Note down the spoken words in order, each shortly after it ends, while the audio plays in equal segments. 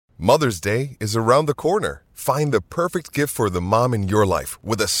Mother's Day is around the corner. Find the perfect gift for the mom in your life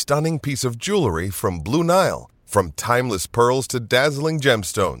with a stunning piece of jewelry from Blue Nile. From timeless pearls to dazzling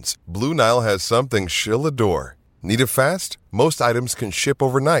gemstones, Blue Nile has something she'll adore. Need it fast? Most items can ship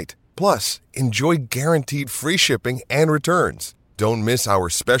overnight. Plus, enjoy guaranteed free shipping and returns. Don't miss our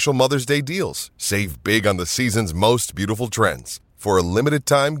special Mother's Day deals. Save big on the season's most beautiful trends. For a limited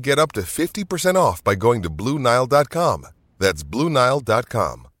time, get up to 50% off by going to BlueNile.com. That's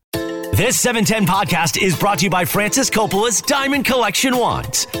BlueNile.com. This 710 podcast is brought to you by Francis Coppola's Diamond Collection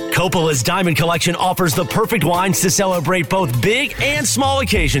Wines. Coppola's Diamond Collection offers the perfect wines to celebrate both big and small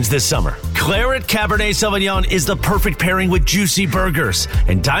occasions this summer. Claret Cabernet Sauvignon is the perfect pairing with juicy burgers.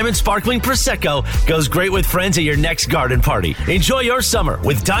 And Diamond Sparkling Prosecco goes great with friends at your next garden party. Enjoy your summer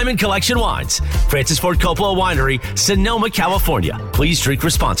with Diamond Collection Wines. Francis Ford Coppola Winery, Sonoma, California. Please drink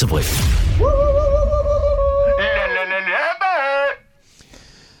responsibly.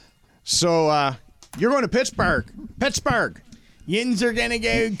 So, you're going to Pittsburgh. Yins are going to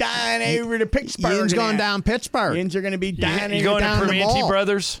go down over to Pittsburgh. Yins going down Pittsburgh. Yins are going to be down You going to down the Permanente mall.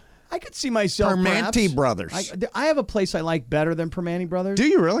 Brothers? I could see myself Permanente Brothers. I have a place I like better than Permanente Brothers. Do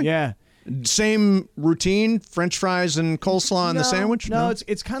you really? Yeah. Same routine, French fries and coleslaw on the sandwich? No,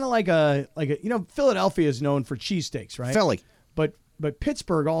 it's kind of like a Philadelphia is known for cheesesteaks, right? Philly. But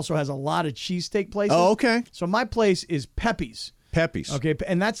Pittsburgh also has a lot of cheesesteak places. Oh, okay. So my place is Pepe's. Okay,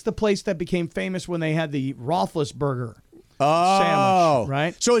 and that's the place that became famous when they had the Roethlisberger sandwich,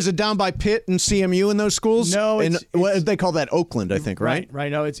 right? So is it down by Pitt and CMU in those schools? No, they call that Oakland, I think, right?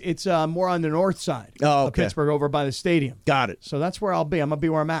 Right. No, it's more on the north side of Pittsburgh, over by the stadium. Got it. So that's where I'll be. I'm gonna be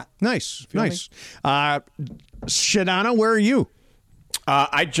where I'm at. Nice. Shadana, where are you?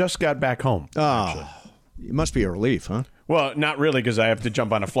 I just got back home. It must be a relief, huh? Well, not really, because I have to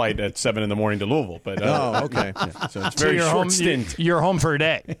jump on a flight at 7 a.m. to Louisville. But okay. Yeah, so it's very short stint. You're home for a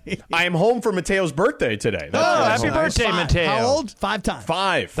day. I am home for Mateo's birthday today. Happy birthday, Mateo! How old? 5 times.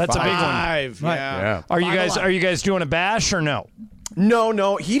 5. That's a big one. 5. Right. Yeah. Are you guys doing a bash or no?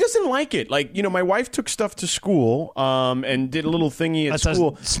 No, he doesn't like it. Like, my wife took stuff to school and did a little thingy at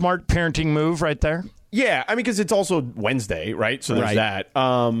school. That's a smart parenting move right there. Yeah, I mean, because it's also Wednesday, right? So there's that.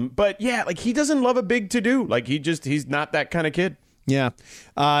 But yeah, like, he doesn't love a big to-do. Like, he's not that kind of kid. Yeah.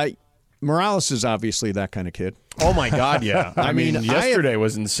 Morales is obviously that kind of kid. Oh, my God, yeah. I mean, yesterday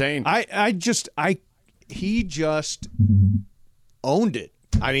was insane. He just owned it.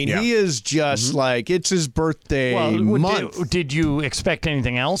 I mean, he is just like, it's his birthday month. Did you expect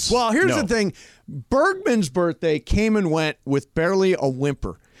anything else? Well, here's the thing. Bergman's birthday came and went with barely a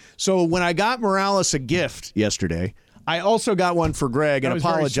whimper. So when I got Morales a gift yesterday, I also got one for Greg and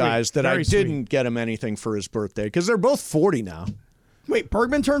apologized that I didn't get him anything for his birthday because they're both 40 now. Wait,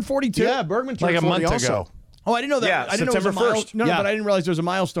 Bergman turned 42? Yeah, Bergman turned like a 40 month also. ago. Oh, I didn't know that. Yeah, I didn't September know it was 1st. No, but I didn't realize there was a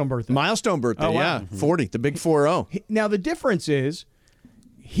milestone birthday. Milestone birthday, Oh, wow. 40, the big 4-0. Now, the difference is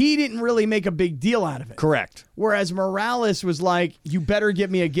he didn't really make a big deal out of it. Correct. Whereas Morales was like, you better give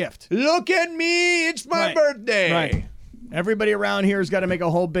me a gift. Look at me, it's my birthday. Right. Everybody around here has got to make a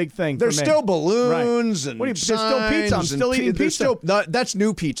whole big thing. There's for me. still balloons and There's still pizza. I'm still eating pizza. That's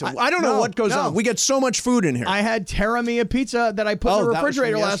new pizza. I don't know what goes on. We get so much food in here. I had Terra Mia pizza that I put in the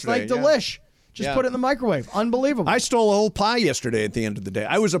refrigerator last night. Delish. Just put it in the microwave. Unbelievable. I stole a whole pie yesterday at the end of the day.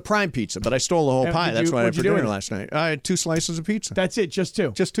 I was a prime pizza, but I stole a whole pie. That's what I had for dinner last night. I had 2 slices of pizza. That's it, just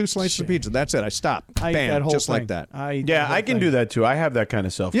 2? Just 2 slices of pizza. That's it. I stopped. Bam, just like that. I can do that too. I have that kind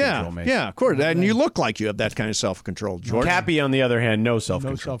of self-control, man. Yeah, of course. And you look like you have that kind of self-control, George. Cappy, on the other hand, no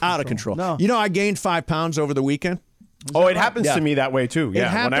self-control. Out of control. No. You know, I gained 5 pounds over the weekend. It happens to me that way too. Yeah, It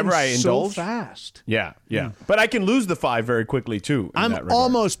happens whenever I indulge, so fast. Yeah. But I can lose the 5 very quickly too. I'm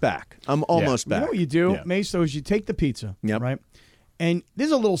almost back. I'm almost back. You know what you do, Mace, though, is you take the pizza, Yep. right? And this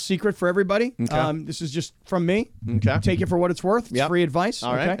is a little secret for everybody. Okay. This is just from me. Okay. Take it for what it's worth. It's Yep. free advice.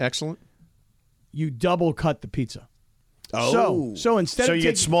 All right, okay? excellent. You double cut the pizza. Oh. So instead So of you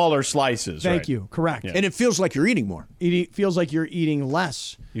get smaller slices. Thank right? you. Correct. Yeah. And it feels like you're eating more. It feels like you're eating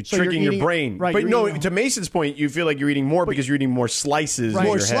less. You're So tricking your eating- brain. Right. But you're no, eating- to Mason's point, you feel like you're eating more because you're eating more slices. Right. in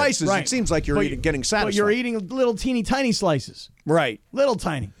More your head. slices. Right. It seems like you're getting satisfied. But you're eating little teeny tiny slices. Right. Little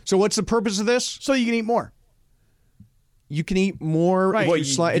tiny. So what's the purpose of this? So you can eat more. You can eat more. Right. Well, You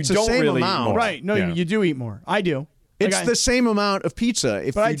it's the don't same really eat amount. more. Right. No, Yeah. you do eat more. I do. It's Like the same amount of pizza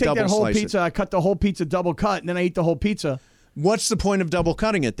if But I you take double that whole slice pizza, I cut the whole pizza double cut, and then I eat the whole pizza. What's the point of double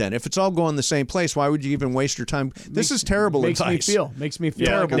cutting it then? If it's all going the same place, why would you even waste your time? This is terrible advice. Makes me feel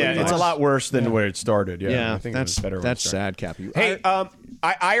terrible. Yeah, it's a lot worse than where it started. Yeah, I think that's it was better. that's sad, Cappy. Hey,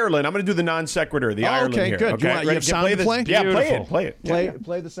 Ireland. I'm going to do the non sequitur. The Ireland okay, here. good. Okay, You have sound to play? Yeah, Beautiful. play it.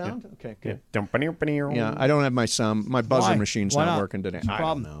 Play the sound. Okay, good. Yeah. Yeah, I don't have my sound. My buzzer Why? machine's Why not not? working today. What's the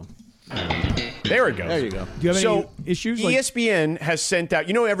problem? No. There it goes. There you go. Do you have any issues? ESPN has sent out.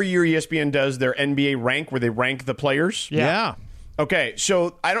 Every year ESPN does their NBA rank, where they rank the players. Yeah. Okay,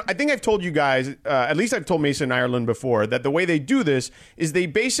 so I think I've told you guys, at least I've told Mason Ireland before, that the way they do this is they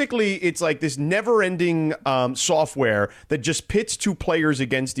basically, it's like this never-ending software that just pits two players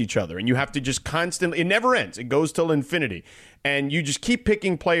against each other, and you have to just constantly, it never ends, it goes till infinity, and you just keep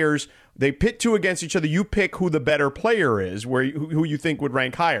picking players. They pit two against each other. You pick who the better player is, who you think would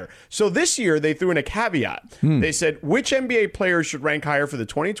rank higher. So this year, they threw in a caveat. They said, which NBA players should rank higher for the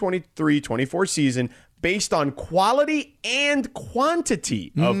 2023-24 season based on quality and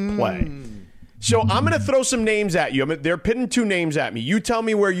quantity of play? So I'm going to throw some names at you. They're pitting two names at me. You tell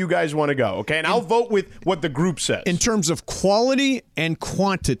me where you guys want to go, okay? And I'll vote with what the group says. In terms of quality and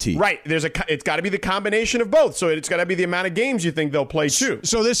quantity. Right. It's got to be the combination of both. So it's got to be the amount of games you think they'll play too.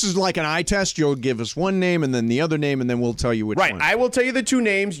 So this is like an eye test. You'll give us one name and then the other name, and then we'll tell you which one. Right. I will tell you the two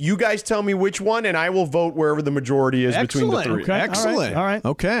names. You guys tell me which one, and I will vote wherever the majority is between the three. Okay. Excellent. All right.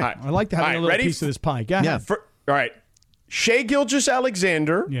 Okay. All right. I like to have a little ready? piece of this pie. Go ahead. Yeah. All right. Shai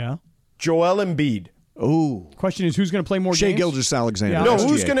Gilgeous-Alexander, Yeah. Joel Embiid. Ooh. Question is, who's going to play more Shai games? Gilgeous-Alexander. Yeah. No,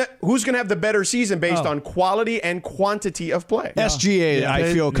 SGA. who's gonna have the better season based on quality and quantity of play? SGA,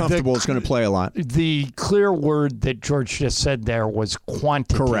 I feel comfortable is going to play a lot. The clear word that George just said there was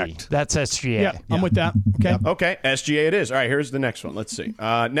quantity. Correct. That's SGA. Yeah, I'm with that. Okay. Okay, SGA it is. All right, here's the next one. Let's see.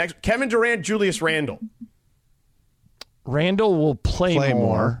 Next, Kevin Durant, Julius Randle. Randall will play Play more.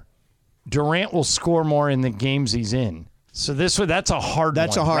 more. Durant will score more in the games he's in. So that's a hard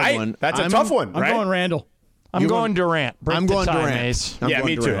That's one. a hard Right? one. That's a tough one, I'm right? going Randall. I'm going Durant. Break I'm the going tie, Durant. Mace. I'm Yeah, going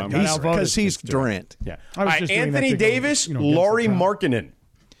me too. Durant. I'm outvoted. Because he's Durant. Yeah. I All was right, just doing that Anthony to go, Davis, against Lauri the crowd. Markkanen.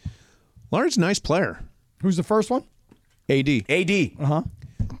 Larry's a nice player. Who's the first one? AD. AD.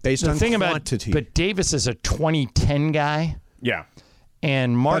 Based The on thing quantity. but Davis is a 2010 guy, Yeah.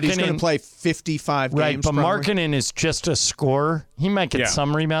 and But he's going to Markkanen. play 55 Right, games. but probably. Markkanen is just a scorer. He might get Yeah.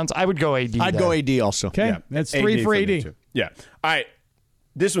 some rebounds. I would go AD. I'd there. go AD also. Okay. Yeah. That's 3 for me AD. too. Yeah. All right.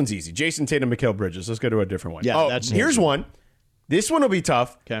 This one's easy. Jason Tatum, Mikal Bridges. Let's go to a different one. Yeah, that's here's easy. one. This one will be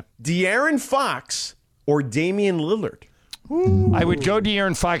tough. Okay. De'Aaron Fox or Damian Lillard. I would go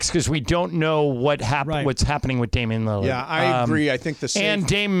De'Aaron Fox because we don't know what's happening with Damian Lillard. Yeah, I agree. I think the same. And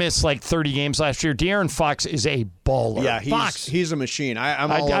Dame missed like 30 games last year. De'Aaron Fox is a baller. Yeah, Fox. he's a machine.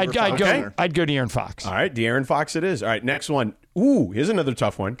 I'm all I'd over Fox go. there. I'd go De'Aaron Fox. All right. De'Aaron Fox it is. All right. Next one. Ooh, here's another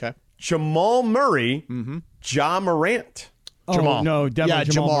tough one. Okay. Jamal Murray, Ja Morant. Oh, Jamal. no, definitely Yeah,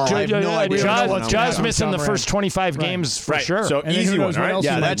 Jamal. Murray. I have no idea. Ja's Yeah. missing the Ja first 25 games for Right. sure. So And then easy who one. knows All what right. else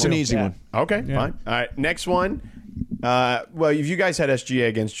Yeah, he might that's do. an easy one. Okay, fine. All right, next one. Well, if you guys had SGA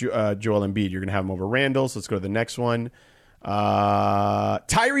against Joel Embiid, you're going to have him over Randall. So let's go to the next one.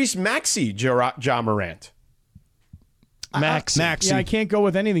 Tyrese Maxey, Ja Morant. Max. Maxey. Yeah, I can't go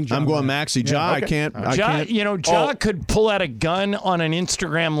with anything. John I'm going Morant. Maxey. Ja, I can't. I Ja, can't. Ja could pull out a gun on an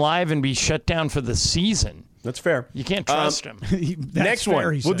Instagram Live and be shut down for the season. That's fair. You can't trust him. That's Next fair,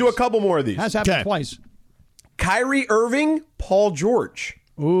 one. he We'll do a says. couple more of these. Has happened Okay. twice. Kyrie Irving, Paul George.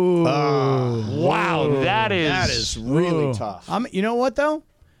 Wow, that is really tough. You know what though?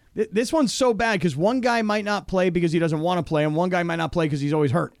 This one's so bad because one guy might not play because he doesn't want to play, and one guy might not play because he's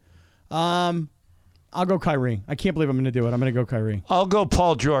always hurt. I'll go Kyrie. I can't believe I'm going to do it. I'm going to go Kyrie. I'll go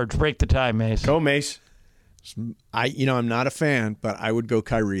Paul George. Break the tie, Mace. Go Mace. I'm not a fan, but I would go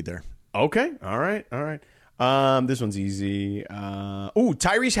Kyrie there. Okay. All right. This one's easy.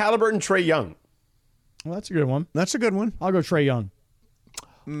 Tyrese Halliburton, Trae Young. Well, that's a good one. That's a good one. I'll go Trae Young.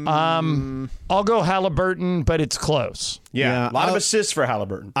 I'll go Halliburton, but it's close. Yeah. A lot of I'll- assists for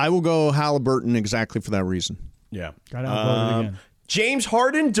Halliburton. I will go Halliburton exactly for that reason. Yeah. Got outvoted again. James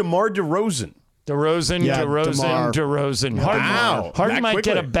Harden, DeMar DeRozan. DeRozan. Wow. Harden That might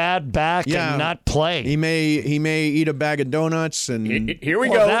get a quickly. bad back Yeah. and not play. He may eat a bag of donuts and Here we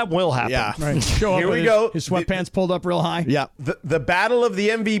Well, go. that will happen. yeah. Right. Show up Here with we go. His sweatpants pulled up real high. Yeah. The battle of the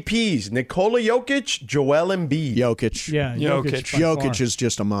MVPs: Nikola Jokic, Joel Embiid. Jokic. Yeah. Jokic. by far. Jokic is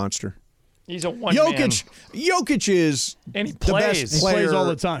just a monster. He's a one Jokic is And he the plays. best He player plays all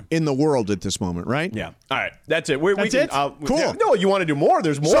the time. in the world at this moment, right? Yeah. All right. That's it. That's it? Cool. No, you want to do more?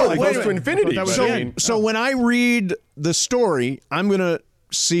 There's more. So, It wait goes a to minute. infinity. That was but it. I mean, So when I read the story, I'm gonna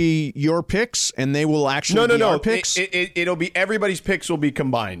see your picks and they will actually no. our picks? It'll be everybody's picks will be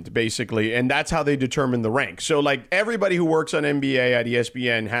combined, basically, and that's how they determine the rank. So, like, everybody who works on NBA at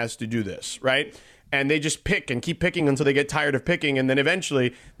ESPN has to do this, right? And they just pick and keep picking until they get tired of picking, and then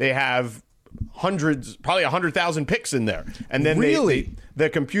eventually they have hundreds, probably 100,000 picks in there. And then the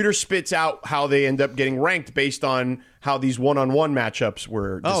computer spits out how they end up getting ranked based on how these one-on-one matchups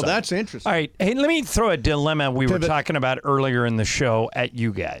were decided. Oh, that's interesting. All right. Hey, let me throw a dilemma we were talking about earlier in the show at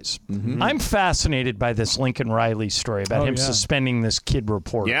you guys. Mm-hmm. I'm fascinated by this Lincoln Riley story about him suspending this kid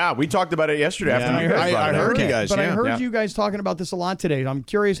reporter. Yeah, we talked about it yesterday. After I heard you guys. But I heard you guys talking about this a lot today. I'm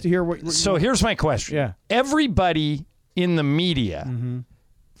curious to hear what So here's my question. Yeah. Everybody in the media,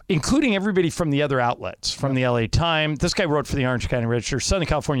 including everybody from the other outlets, from the LA Times. This guy wrote for the Orange County Register, Southern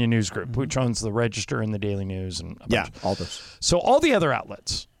California News Group, which owns the Register and the Daily News, and all those. So all the other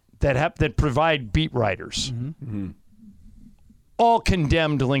outlets that provide beat writers, all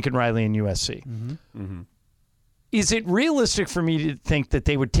condemned Lincoln Riley and USC. Is it realistic for me to think that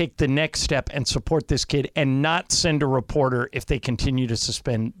they would take the next step and support this kid and not send a reporter if they continue to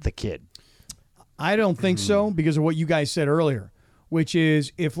suspend the kid? I don't think so, because of what you guys said earlier, which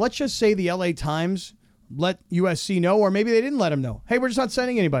is, if let's just say the LA Times let USC know, or maybe they didn't let them know, hey, we're just not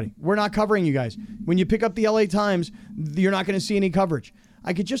sending anybody. We're not covering you guys. When you pick up the LA Times, you're not going to see any coverage.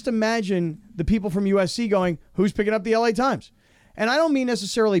 I could just imagine the people from USC going, who's picking up the LA Times? And I don't mean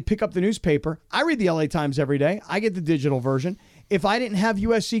necessarily pick up the newspaper. I read the LA Times every day. I get the digital version. If I didn't have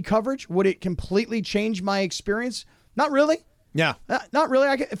USC coverage, would it completely change my experience? Not really. Yeah. Not really.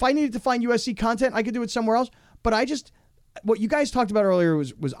 If I needed to find USC content, I could do it somewhere else. But what you guys talked about earlier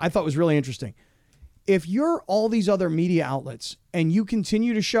was I thought was really interesting. If you're all these other media outlets and you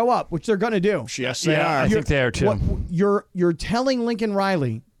continue to show up, which they're going to do. Yes, they are. I think they are too. You're telling Lincoln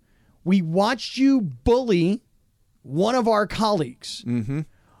Riley, we watched you bully one of our colleagues, and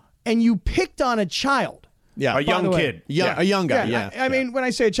you picked on a child. Yeah, a young kid. A young guy, yeah. I mean, when I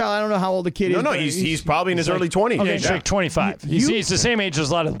say a child, I don't know how old the kid is. No, he's probably in his early 20s. Okay, he's like 25. He's the same age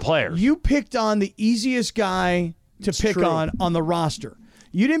as a lot of the players. You picked on the easiest guy to pick on the roster.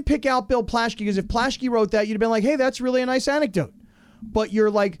 You didn't pick out Bill Plaschke, because if Plaschke wrote that, you'd have been like, hey, that's really a nice anecdote. But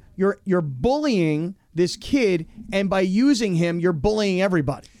you're bullying this kid, and by using him, you're bullying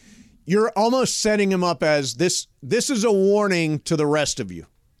everybody. You're almost setting him up as this is a warning to the rest of you.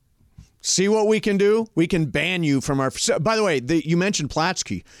 See what we can do? We can ban you from our... By the way, you mentioned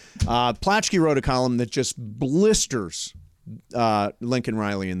Plaschke. Plaschke wrote a column that just blisters Lincoln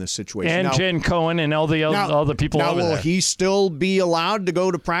Riley in this situation. And Jen Cohen and all the people now, over will there. he still be allowed to go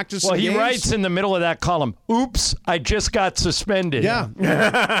to practice? Well, he games? writes in the middle of that column, oops, I just got suspended. Yeah.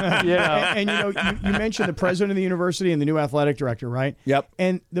 And you mentioned the president of the university and the new athletic director, right? Yep.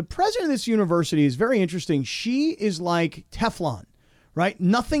 And the president of this university is very interesting. She is like Teflon, right?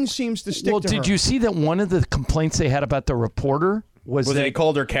 Nothing seems to stick to her. Well, did you see that one of the complaints they had about the reporter was that they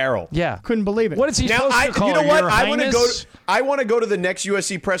called her Carol? Yeah. Couldn't believe it. What is he supposed to call her? You know what? Your I want to go to the next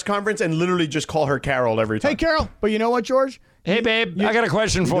USC press conference and literally just call her Carol every time. Hey, Carol. But you know what, George? Hey, babe, I got a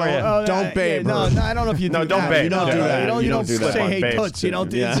question for you. Don't babe. No, I don't know if you do No, don't that. babe. You don't do that. You don't do that. say, hey, Babes. toots. You don't.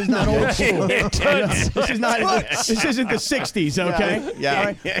 This is not old school. This isn't the 60s, okay? Yeah. All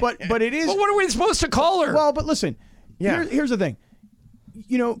right? But it is. Well, what are we supposed to call her? Well, but listen. Here's the thing.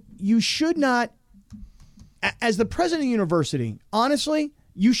 You should not, as the president of the university, honestly,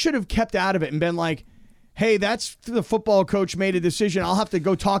 you should have kept out of it and been like, hey, that's the football coach made a decision. I'll have to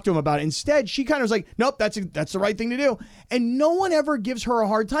go talk to him about it. Instead, she kind of was like, nope, that's the right thing to do. And no one ever gives her a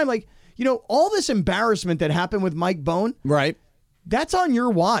hard time. Like, all this embarrassment that happened with Mike Bone. Right. That's on your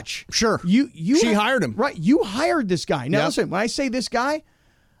watch. Sure. She hired him. Right. You hired this guy. Now, listen, when I say this guy,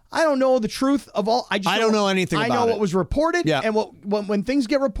 I don't know the truth of all. I don't know anything about it. I know what was reported. Yeah. And when things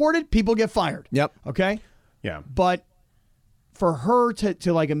get reported, people get fired. Yep. Okay? Yeah. But for her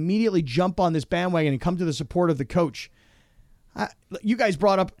to like immediately jump on this bandwagon and come to the support of the coach, you guys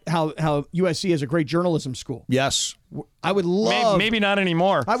brought up how USC is a great journalism school. Yes. I would love... Maybe not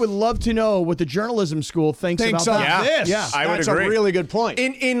anymore. I would love to know what the journalism school thinks about this. Yeah, I would agree. That's a really good point.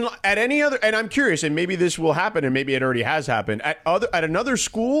 At any other, and I'm curious, and maybe this will happen, and maybe it already has happened. At another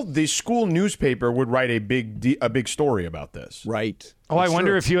school, the school newspaper would write a big story about this. Right. Oh, I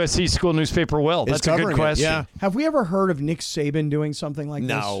wonder if USC school newspaper will. That's a good question. Yeah. Have we ever heard of Nick Saban doing something like this?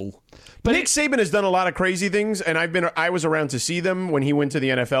 No. But Nick Saban has done a lot of crazy things, and I was around to see them when he went to the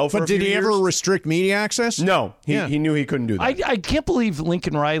NFL for a few But did he years. ever restrict media access? No. He knew he couldn't do that. I can't believe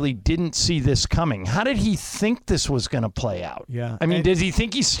Lincoln Riley didn't see this coming. How did he think this was going to play out? Yeah. I mean, did he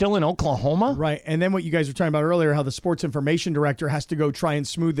think he's still in Oklahoma? Right. And then what you guys were talking about earlier, how the sports information director has to go try and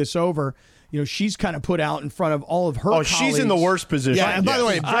smooth this over. she's kind of put out in front of all of her colleagues. She's in the worst position. Yeah, and by the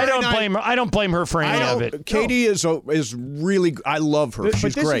way, I don't blame her for any of it. Katie is really, I love her.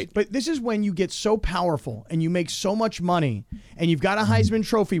 She's great. But this is when you get so powerful and you make so much money and you've got a Heisman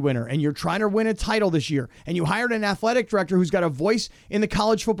Trophy winner and you're trying to win a title this year and you hired an athletic director who's got a voice in the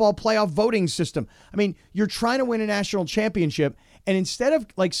college football playoff voting system. I mean, you're trying to win a national championship, and instead of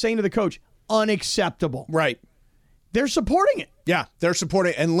saying to the coach, unacceptable. Right. They're supporting it. Yeah, they're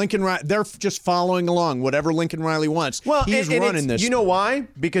supporting, and Lincoln Riley, they're just following along whatever Lincoln Riley wants. Well, he's running this. You know why?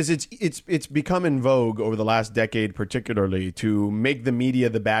 Because it's become in vogue over the last decade, particularly, to make the media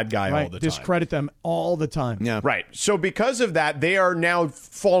the bad guy all the time. Discredit them all the time. Yeah. Right. So because of that, they are now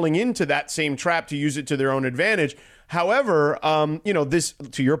falling into that same trap to use it to their own advantage. However, this,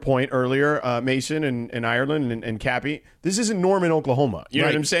 to your point earlier, Mason and Ireland and Cappy, this isn't Norman, Oklahoma. You know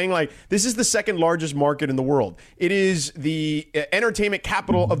what I'm saying? This is the second largest market in the world. It is the entertainment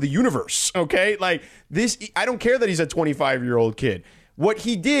capital of the universe. Okay, this. I don't care that he's a 25-year-old kid. What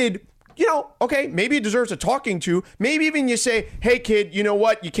he did. Okay, maybe he deserves a talking to. Maybe even you say, hey, kid, you know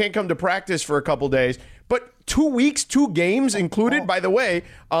what? You can't come to practice for a couple days. But 2 weeks, 2 games included, by the way,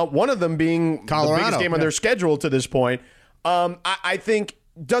 one of them being Colorado, the biggest game on their schedule to this point, I think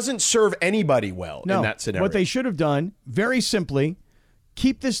doesn't serve anybody well in that scenario. What they should have done, very simply,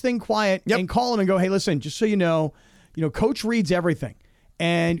 keep this thing quiet and call him and go, hey, listen, just so you know, Coach reads everything.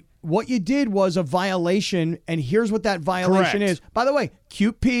 And what you did was a violation, and here's what that violation is. By the way,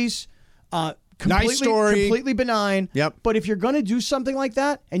 cute piece. Nice story. Completely benign. Yep. But if you're going to do something like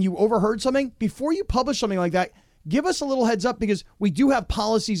that and you overheard something, before you publish something like that, give us a little heads up, because we do have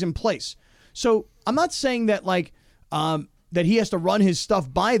policies in place. So I'm not saying that that he has to run his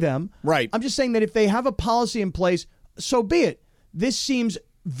stuff by them. Right. I'm just saying that if they have a policy in place, so be it. This seems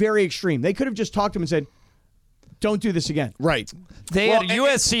very extreme. They could have just talked to him and said, don't do this again. Right.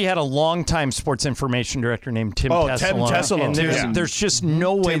 USC had a longtime sports information director named Tim Tessalone. Tim Tessalone. And there's just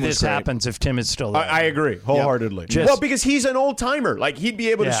no way this happens if Tim is still there. I agree wholeheartedly. Yep. Because he's an old timer. He'd be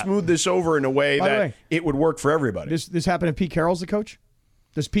able to smooth this over in a way that it would work for everybody. This happened if Pete Carroll's the coach?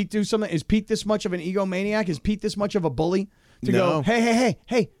 Does Pete do something? Is Pete this much of an egomaniac? Is Pete this much of a bully to go,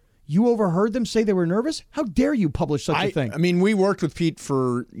 hey, you overheard them say they were nervous? How dare you publish such a thing? I mean, we worked with Pete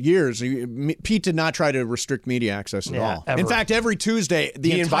for years. Pete did not try to restrict media access at all. Ever. In fact, every Tuesday,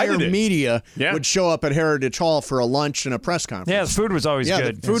 the entire media would show up at Heritage Hall for a lunch and a press conference. Yeah, the food was always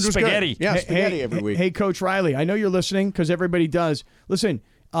good. The food was spaghetti. Good. Yeah, spaghetti every week. Hey, Coach Riley, I know you're listening because everybody does. Listen,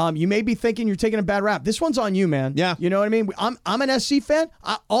 you may be thinking you're taking a bad rap. This one's on you, man. Yeah. You know what I mean? I'm an SC fan.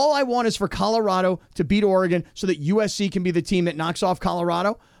 All I want is for Colorado to beat Oregon so that USC can be the team that knocks off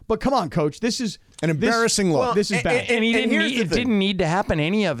Colorado. But come on, Coach. This is an embarrassing look. This is bad. And it didn't need to happen,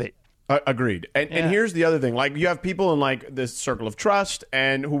 any of it. Agreed. And here's the other thing. You have people in this circle of trust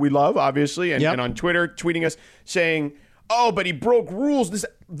and who we love, obviously, and on Twitter tweeting us saying, oh, but he broke rules.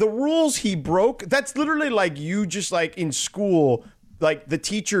 The rules he broke, that's literally you just in school, the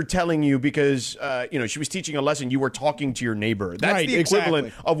teacher telling you because, she was teaching a lesson, you were talking to your neighbor. That's the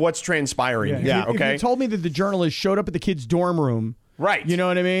equivalent of what's transpiring. Yeah. If you told me that the journalist showed up at the kid's dorm room, right? You know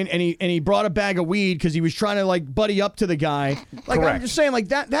what I mean? And he brought a bag of weed because he was trying to buddy up to the guy. I'm just saying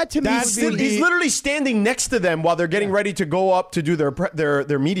that to me would be, he's literally standing next to them while they're getting ready to go up to do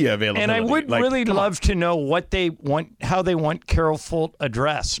their media availability. And I would really love to know what they want, how they want Carol Folt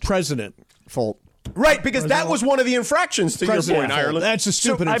addressed. President Folt. Right, because that was one of the infractions to your point, Ireland. That's a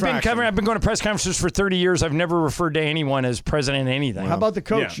stupid infraction. I've been going to press conferences for 30 years. I've never referred to anyone as president anything. How about the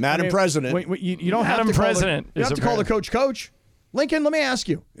coach? Yeah. Madam President. You don't have to call the coach coach. Lincoln, let me ask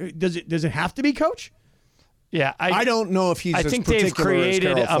you: Does it have to be coach? Yeah, I don't know if he's. I think they've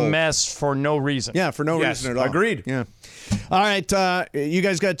created a mess for no reason. Yeah, for no reason at all. Agreed. Yeah. All right, you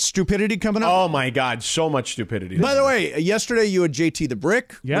guys got stupidity coming up? Oh my God, so much stupidity. By the way, yesterday you had JT the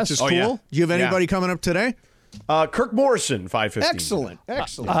Brick, which is cool. Yeah. Do you have anybody coming up today? Kirk Morrison, 5:15.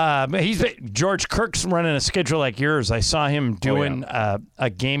 Excellent. George Kirk's running a schedule like yours. I saw him doing a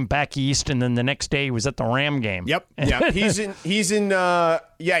game back east, and then the next day he was at the Ram game. Yep. Yeah. He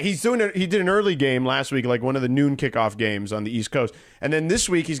did an early game last week, one of the noon kickoff games on the East Coast, and then this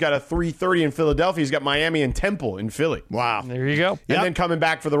week he's got a 3:30 in Philadelphia. He's got Miami and Temple in Philly. Wow. There you go. And then coming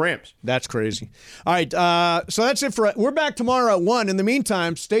back for the Rams. That's crazy. All right. So that's it for. We're back tomorrow at 1. In the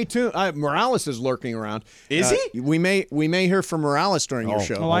meantime, stay tuned. Morales is lurking around. Is he? We may hear from Morales during your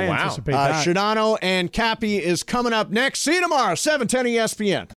show. I anticipate that. Shadano and Cappy is coming up next. See you tomorrow, 7:10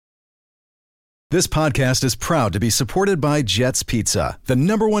 ESPN. This podcast is proud to be supported by Jets Pizza, the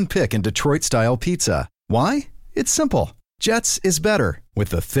 #1 pick in Detroit-style pizza. Why? It's simple. Jets is better. With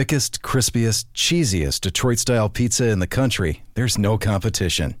the thickest, crispiest, cheesiest Detroit-style pizza in the country, there's no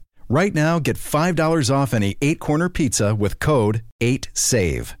competition. Right now, get $5 off any 8-corner pizza with code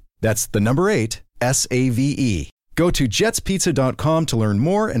 8SAVE. That's the number 8, SAVE. Go to jetspizza.com to learn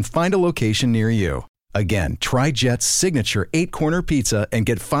more and find a location near you. Again, try Jet's signature 8-corner pizza and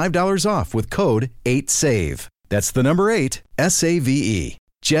get $5 off with code 8SAVE. That's the number 8, SAVE.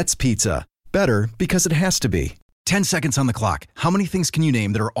 Jet's Pizza. Better because it has to be. 10 seconds on the clock. How many things can you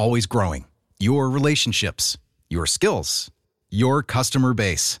name that are always growing? Your relationships, your skills, your customer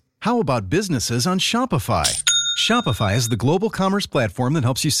base. How about businesses on Shopify? Shopify is the global commerce platform that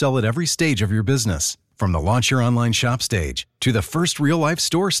helps you sell at every stage of your business. From the launch your online shop stage, to the first real-life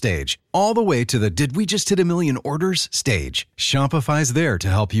store stage, all the way to the did we just hit a million orders stage, Shopify's there to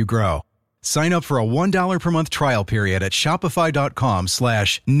help you grow. Sign up for a $1 per month trial period at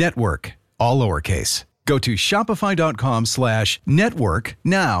shopify.com/network, all lowercase. Go to shopify.com/network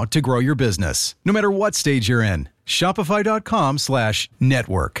now to grow your business, no matter what stage you're in.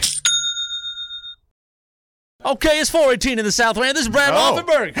 Shopify.com/network. Okay, it's 4:18 in the Southland. This is Brad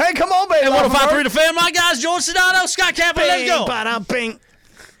Laufenberg. Hey, come on, baby. 105.3 The Fan. My guys, George Sedano, Scott Kaplan. Let's go. Bing,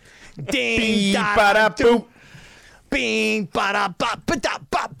 Bing, ba-da-boom. Bing,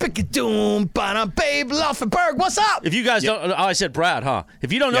 ba-da-ba-ba-da-ba-ba-doom, Babe Laufenberg. What's up? If you guys don't, I said Brad, huh?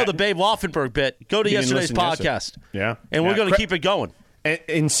 If you don't know the Babe Laufenberg bit, go to yesterday's podcast. Yeah. And we're going to keep it going.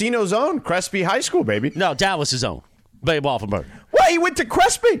 Encino's own, Crespi High School, baby. No, Dallas's own, Babe Laufenberg. What? He went to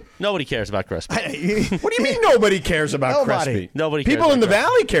Crespi? Nobody cares about Crespi. What do you mean nobody cares about Crespi? Nobody cares. People in the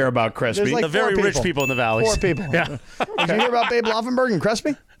Valley care about Crespi. Like the very rich people in the Valley. 4 people. Yeah. Did you hear about Babe Laufenberg and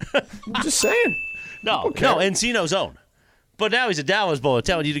Crespi? I'm just saying. No, Encino's own. But now he's a Dallas boy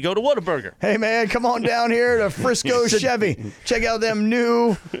telling you to go to Whataburger. Hey, man, come on down here to Frisco Chevy. Check out them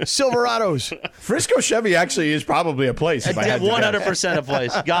new Silverados. Frisco Chevy actually is probably a place. If I had to guess. 100% a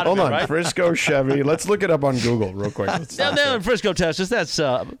place. Got it, Hold on, right? Frisco Chevy. Let's look it up on Google real quick. Down there in Frisco, Texas, that's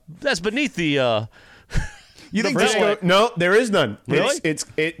beneath the... You think Frisco? No, there is none. Really?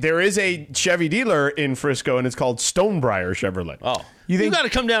 There is a Chevy dealer in Frisco, and it's called Stonebriar Chevrolet. Oh. You got to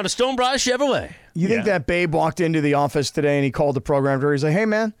come down to Stonebriar Chevrolet. You think that Babe walked into the office today and he called the program director? He's like, hey,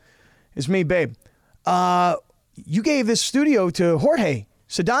 man, it's me, Babe. You gave this studio to Jorge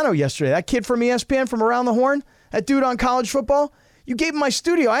Sedano yesterday, that kid from ESPN from Around the Horn, that dude on college football. You gave him my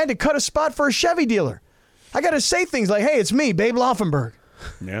studio. I had to cut a spot for a Chevy dealer. I got to say things like, hey, it's me, Babe Laufenberg.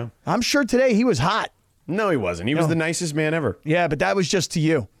 Yeah. I'm sure today he was hot. No, he wasn't. He was the nicest man ever. Yeah, but that was just to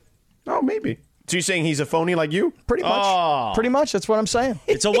you. Oh, maybe. So you're saying he's a phony like you? Pretty much. Oh. Pretty much. That's what I'm saying.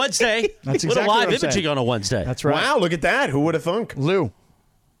 It's a Wednesday. That's With exactly a live what I'm imaging saying. on a Wednesday. That's right. Wow, look at that. Who would have thunk? Lou.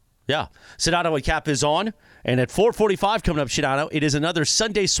 Yeah. Sedano and Cap is on. And at 4:45 coming up, Sedano, it is another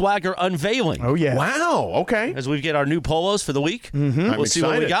Sunday Swagger unveiling. Oh, yeah. Wow, okay. As we get our new polos for the week. Mm-hmm. We'll see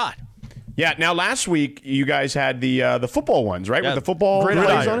what we excited. got. Yeah, now last week you guys had the football ones, right? Yeah. With the football plays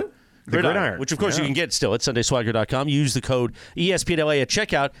Gridiron. on it? The gridiron. Which, of course, you can get still at SundaySwagger.com. Use the code ESPNLA at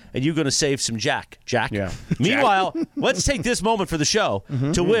checkout, and you're going to save some Jack. Yeah. Meanwhile, let's take this moment for the show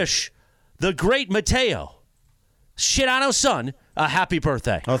to wish the great Mateo, Sedano's son, a happy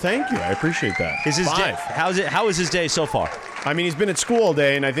birthday. Oh, thank you. I appreciate that. Is his day? 5. How is his day so far? I mean, he's been at school all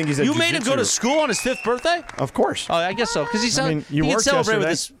day, and I think he's at You made him go to jiu-jitsu. school on his 5th birthday? Of course. Oh, I guess so. Because he's mean, you he can worked celebrate with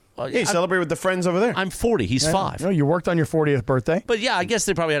yesterday. his. Yeah, he celebrated with the friends over there. I'm 40. He's 5. No, you worked on your 40th birthday. But yeah, I guess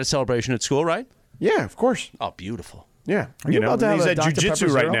they probably had a celebration at school, right? Yeah, of course. Oh, beautiful. Yeah. Are you about to have he's a at Dr. jiu-jitsu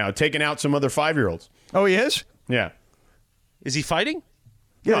Pepper right Zero? now, taking out some other 5-year-olds. Oh, he is? Yeah. Is he fighting?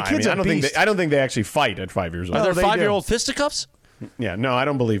 Yeah, No, the kid's I a don't think beast. I don't think they actually fight at 5 years Are old. there they do. 5-year-old fisticuffs? Yeah, no, I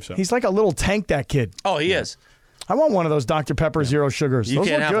don't believe so. He's like a little tank, that kid. Oh, he is. I want one of those Dr. Pepper Zero Sugars. You Those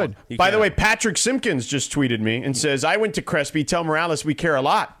can't look have good. one. You By can't the way, have Patrick Simpkins just tweeted me and says, I went to Crespi. Tell Morales we care a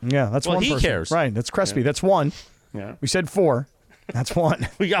lot. Yeah, that's Well, one he person. cares. Right, that's Crespi. That's one. Yeah. We said 4. That's one.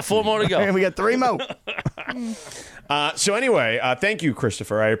 We got 4 more to go. And we got 3 more. So anyway, thank you,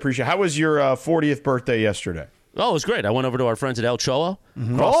 Christopher. I appreciate it. How was your 40th birthday yesterday? Oh, it was great. I went over to our friends at El Cholo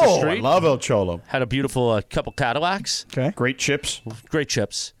across the I street. love El Cholo. Had a beautiful couple Cadillacs. Okay. Great chips. Great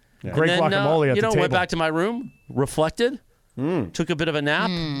chips. Great And then, guacamole at the went table. back to my room, reflected, took a bit of a nap,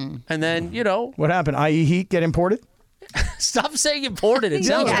 and then, What happened? IE heat get imported? stop saying imported. It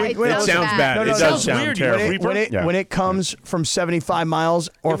sounds Yeah, weird. it Sounds bad. No, no, it no. does Sounds sound weird, terrible. Reaper. When it comes from 75 miles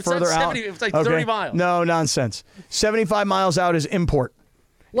or If it's not further out. 70, it's like 30 miles. No, nonsense. 75 miles out is import.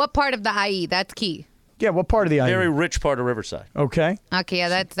 What part of the IE? That's key. Yeah, what part of the IE? Very rich part of Riverside. Okay, Okay,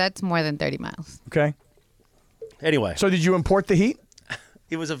 yeah, that's more than 30 miles. okay. Anyway, So did you import the heat?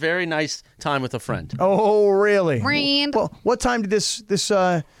 it was a very nice time with a friend. Oh, really? Friend. Well, what time did this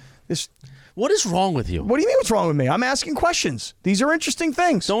What is wrong with you? What do you mean what's wrong with me? I'm asking questions. These are interesting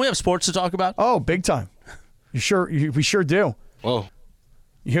things. Don't we have sports to talk about? Oh, big time. We sure do. Whoa.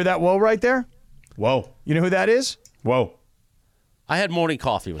 You hear that whoa right there? Whoa. You know who that is? Whoa. I had morning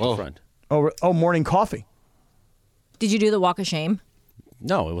coffee with a friend. Oh, morning coffee. Did you do the walk of shame?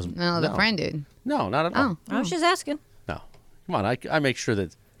 No, it wasn't. No, the friend did. No, not at all. I was just asking. No. Come on, I make sure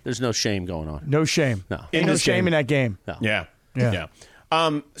that there's no shame going on. No shame. No. Ain't no shame in that game. No. Yeah. Yeah.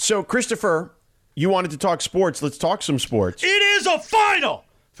 So, Christopher, you wanted to talk sports. Let's talk some sports. It is a final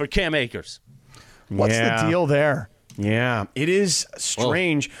for Cam Akers. What's the deal there? Yeah, it is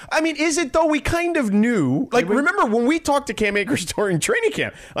strange. I mean, is it though? We kind of knew. Like, remember when we talked to Cam Akers during training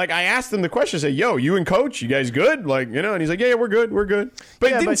camp? Like, I asked him the question, I said, yo, you and coach, you guys good? Like, and he's like, yeah, we're good.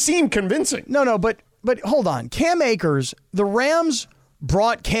 But it didn't seem convincing. No, but hold on. Cam Akers, the Rams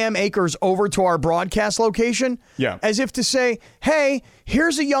brought Cam Akers over to our broadcast location as if to say, hey,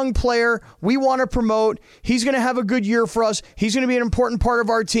 here's a young player we want to promote. He's going to have a good year for us. He's going to be an important part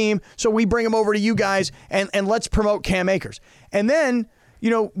of our team. So we bring him over to you guys and let's promote Cam Akers. And then,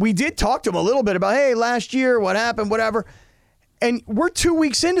 we did talk to him a little bit about, hey, last year, what happened, whatever. And we're 2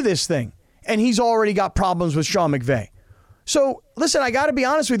 weeks into this thing, and he's already got problems with Sean McVay. So, listen, I got to be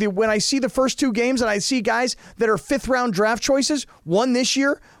honest with you. When I see the first two games and I see guys that are fifth-round draft choices, one this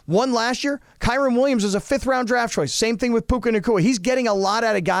year, one last year, Kyron Williams is a fifth-round draft choice. Same thing with Puka Nacua. He's getting a lot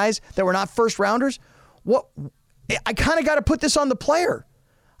out of guys that were not first-rounders. I kind of got to put this on the player.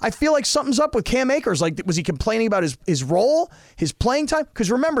 I feel like something's up with Cam Akers. Like, was he complaining about his role, his playing time? Because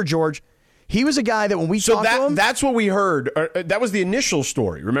remember, George, he was a guy that when we talked to him... That's what we heard. That was the initial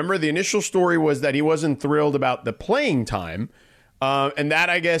story. Remember, the initial story was that he wasn't thrilled about the playing time. And that,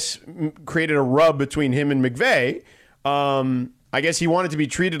 I guess, created a rub between him and McVay. I guess he wanted to be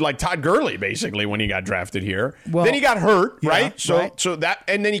treated like Todd Gurley, basically, when he got drafted here. Well, then he got hurt, right? So that,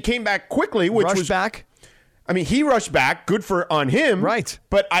 and then he came back quickly, which rushed back. I mean, he rushed back. Good on him. Right.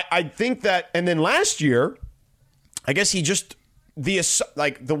 But I think that, and then last year, I guess he just...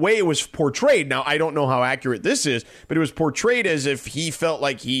 the way it was portrayed, now I don't know how accurate this is, but it was portrayed as if he felt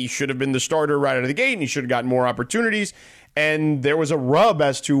like he should have been the starter right out of the gate and he should have gotten more opportunities. And there was a rub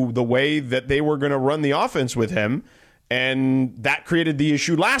as to the way that they were going to run the offense with him. And that created the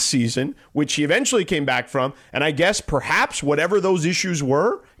issue last season, which he eventually came back from. And I guess perhaps whatever those issues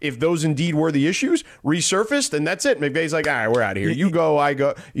were, if those indeed were the issues, resurfaced, and that's it. McVay's like, all right, we're out of here. You go, I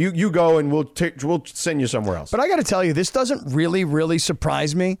go. You go, and we'll send you somewhere else. But I got to tell you, this doesn't really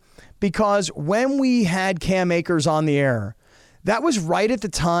surprise me, because when we had Cam Akers on the air, that was right at the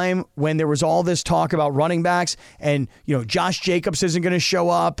time when there was all this talk about running backs and, Josh Jacobs isn't going to show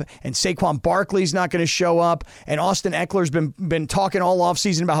up and Saquon Barkley's not going to show up. And Austin Eckler's been talking all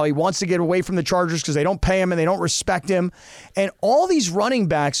offseason about how he wants to get away from the Chargers because they don't pay him and they don't respect him. And all these running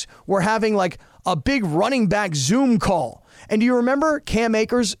backs were having like a big running back Zoom call. And do you remember Cam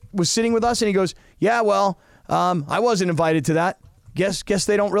Akers was sitting with us and he goes, yeah, well, I wasn't invited to that. Guess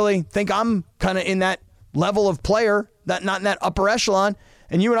they don't really think I'm kind of in that level of player, not in that upper echelon.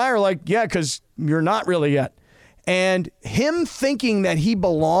 And you and I are like, yeah, because you're not really yet. And him thinking that he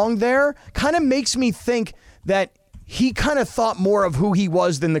belonged there kind of makes me think that he kind of thought more of who he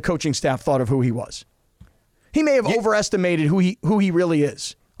was than the coaching staff thought of who he was. He may have overestimated who he really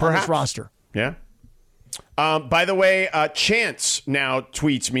is on this roster. Yeah. By the way, Chance now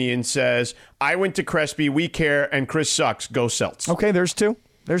tweets me and says, I went to Crespi, we care, and Chris sucks. Go Celts. Okay, there's two.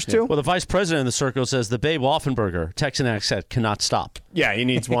 There's two. Well, the vice president of the circle says the Babe Offenberger Texan accent cannot stop. Yeah, he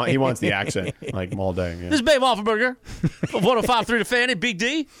wants the accent like all day. Yeah. This is Babe Offenberger of 105.3 The Fan and Big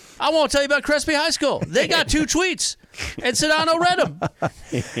D. I want to tell you about Crespi High School. They got 2 tweets, and Sedano read them.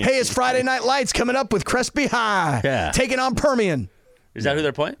 Hey, it's Friday Night Lights coming up with Crespi High. Yeah. Taking on Permian. Is that who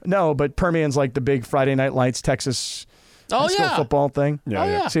they're playing? No, but Permian's like the big Friday Night Lights Texas high school football thing.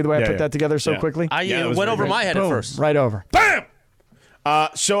 Yeah. See the way I put that together so quickly? It went over my head at first. Right over. Bam!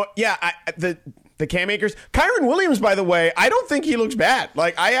 The Cam Akers, Kyron Williams, by the way, I don't think he looks bad.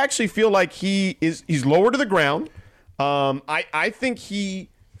 Like, I actually feel like he's lower to the ground. I think he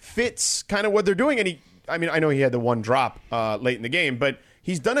fits kind of what they're doing, and I know he had the one drop late in the game, but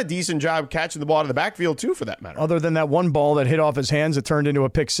he's done a decent job catching the ball out of the backfield too, for that matter. Other than that one ball that hit off his hands that turned into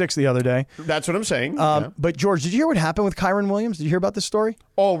a pick six the other day. That's what I'm saying. But George, did you hear what happened with Kyron Williams? Did you hear about this story?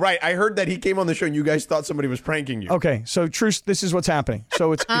 Oh, right. I heard that he came on the show and you guys thought somebody was pranking you. Okay, so Truce, this is what's happening.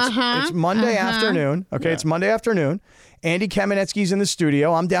 So it's Monday afternoon. Okay, it's Monday afternoon. Andy Kamenetsky's in the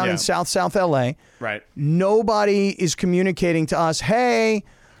studio. I'm down in South LA. Right. Nobody is communicating to us, hey,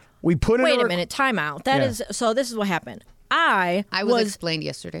 we put in Wait a minute, time out. This is what happened. I was explained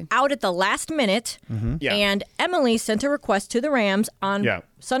yesterday. Out at the last minute, Yeah. and Emily sent a request to the Rams on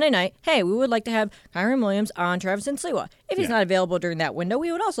Sunday night. Hey, we would like to have Kyren Williams on Travis and Sliwa. If he's not available during that window,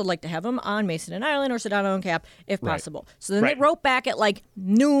 we would also like to have him on Mason and Ireland or Sedano and Cap if possible. So then they wrote back at like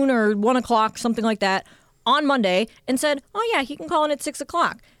noon or 1 o'clock, something like that, on Monday and said, oh yeah, he can call in at 6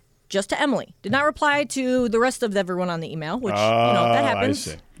 o'clock. Just to Emily. Did not reply to the rest of everyone on the email, which that happens.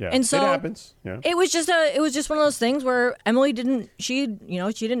 I see. Yeah. And so it happens. Yeah. it was just one of those things where Emily didn't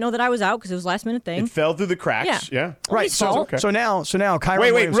know that I was out because it was a last minute thing. It fell through the cracks. Yeah. Right. So now Kyren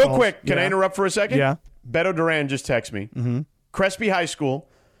Wait, Williams real calls. quick. Can I interrupt for a second? Yeah. Beto Duran just texted me. Crespi High School.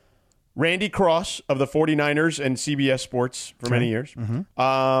 Randy Cross of the 49ers and CBS Sports for many years.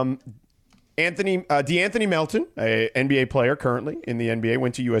 DeAnthony Melton, a NBA player currently in the NBA,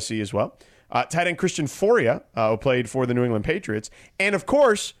 went to USC as well. Tight end Christian Foria, who played for the New England Patriots. And, of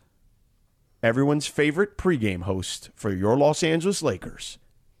course, everyone's favorite pregame host for your Los Angeles Lakers,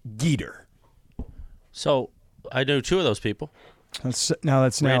 Geeter. So I know two of those people.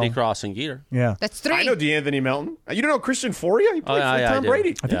 That's Randy Cross and Geeter. Yeah. That's 3. I know DeAnthony Melton. You don't know Christian Foria? He played for Tom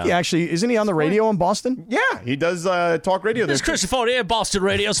Brady. I think he actually, isn't he on the radio in Boston? Yeah, he does talk radio there. There's Christian Foria, Boston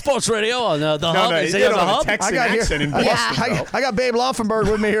Radio, Sports Radio on the Hub. He did on a Texan accent in Boston. I got Babe Laufenberg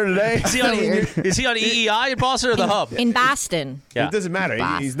with me here today. Is he on EEI in Boston or the Hub? In Boston. Yeah. It doesn't matter.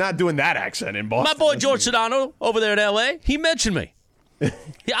 He's not doing that accent in Boston. My boy George Sedano over there in L.A., he mentioned me.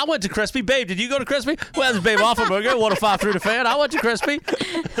 Yeah, I went to Crespi. Babe, did you go to Crespi? Well, that's Babe Offenberger, 105.3 The Fan. I went to Crespi.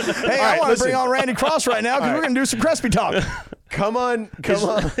 Hey, I want to bring on Randy Cross right now because we're going to do some Crespi talk. Come on.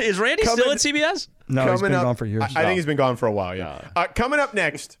 Is Randy still at CBS? No, he's been gone for years. I think he's been gone for a while, yeah. Coming up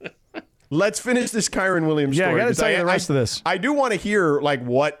next, let's finish this Kyren Williams story. Yeah, I got to tell you the rest of this. I do want to hear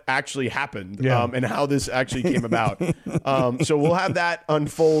what actually happened and how this actually came about. So we'll have that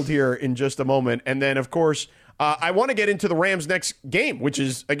unfold here in just a moment. And then, of course, I want to get into the Rams' next game, which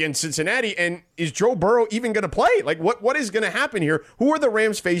is against Cincinnati. And is Joe Burrow even going to play? What is going to happen here? Who are the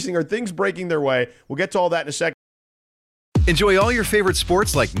Rams facing? Are things breaking their way? We'll get to all that in a second. Enjoy all your favorite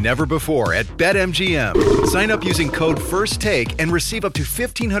sports like never before at BetMGM. Sign up using code FIRSTTAKE and receive up to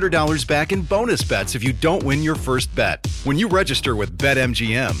 $1,500 back in bonus bets if you don't win your first bet. When you register with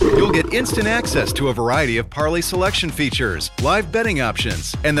BetMGM, you'll get instant access to a variety of parlay selection features, live betting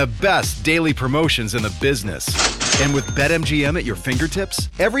options, and the best daily promotions in the business. And with BetMGM at your fingertips,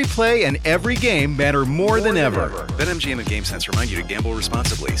 every play and every game matter more than ever. BetMGM and GameSense remind you to gamble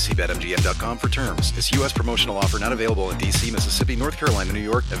responsibly. See BetMGM.com for terms. This U.S. promotional offer not available in D.C., Mississippi, North Carolina, New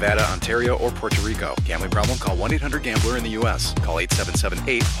York, Nevada, Ontario, or Puerto Rico. Gambling problem? Call 1-800-GAMBLER in the U.S. Call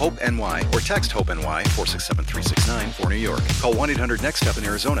 877-8-HOPE-NY or text HOPE-NY 467-369 for New York. Call 1-800-NEXT-STEP in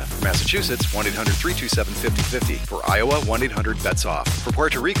Arizona. For Massachusetts, 1-800-327-5050. For Iowa, 1-800-BETS-OFF. For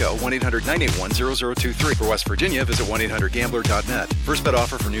Puerto Rico, 1-800-981-0023. For West Virginia, visit 1-800-GAMBLER.net. First bet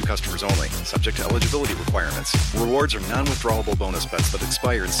offer for new customers only. Subject to eligibility requirements. Rewards are non-withdrawable bonus bets that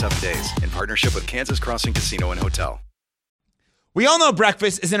expire in 7 days. In partnership with Kansas Crossing Casino and Hotel. We all know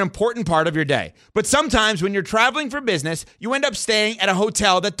breakfast is an important part of your day, but sometimes when you're traveling for business, you end up staying at a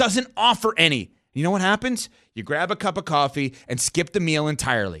hotel that doesn't offer any. You know what happens? You grab a cup of coffee and skip the meal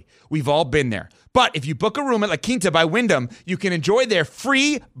entirely. We've all been there. But if you book a room at La Quinta by Wyndham, you can enjoy their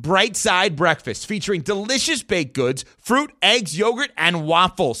free Bright Side breakfast featuring delicious baked goods, fruit, eggs, yogurt, and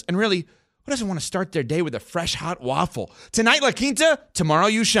waffles. And really, who doesn't want to start their day with a fresh hot waffle? Tonight, La Quinta, tomorrow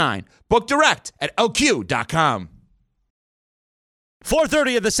you shine. Book direct at lq.com.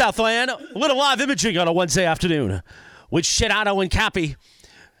 4:30 at the Southland. A little live imaging on a Wednesday afternoon with Sedano and Cappy.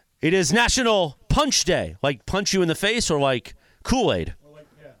 It is National Punch Day. Like punch you in the face or like Kool-Aid?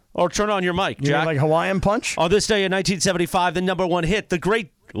 Or turn on your mic, Jack. You mean like Hawaiian Punch? On this day in 1975, the number one hit, the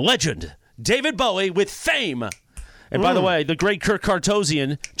great legend, David Bowie with Fame. And by the way, the great Kirk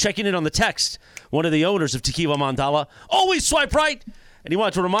Kartosian checking in on the text, one of the owners of Tequila Mandala. Always swipe right. And he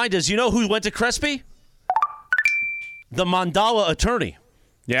wanted to remind us, you know who went to Crespi? The Mandala attorney.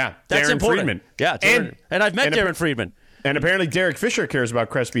 Yeah, that's Darren important. Friedman. Yeah, and I've met Darren Friedman. And apparently Derek Fisher cares about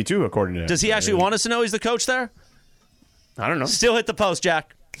Crespi too, according to him. Does he actually want us to know he's the coach there? I don't know. Still hit the post,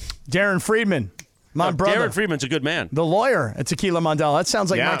 Jack. Darren Friedman, my brother. Darren Friedman's a good man. The lawyer at Tequila Mandala. That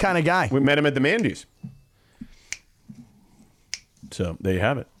sounds like my kind of guy. We met him at the Mandy's. So there you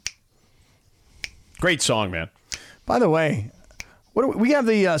have it. Great song, man. By the way, we have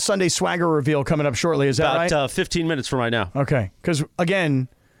the Sunday Swagger reveal coming up shortly. Is that right? About 15 minutes from right now. Okay. Because, again,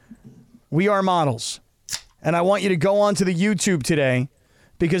 we are models. And I want you to go on to the YouTube today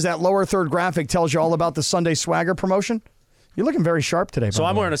because that lower third graphic tells you all about the Sunday Swagger promotion. You're looking very sharp today. So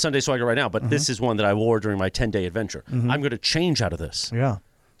I'm wearing a Sunday Swagger right now, but this is one that I wore during my 10-day adventure. I'm going to change out of this. Yeah.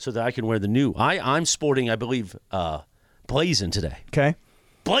 So that I can wear the new. I'm sporting, I believe, blazing today. Okay.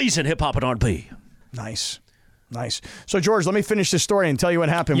 Blazing hip hop and R&B. Nice. So, George, let me finish this story and tell you what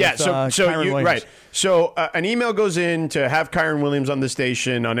happened with Kyron Williams. Right. So an email goes in to have Kyron Williams on the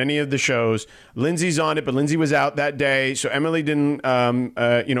station on any of the shows. Lindsay's on it, but Lindsay was out that day. So Emily didn't,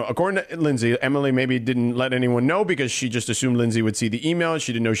 according to Lindsay, Emily maybe didn't let anyone know because she just assumed Lindsay would see the email.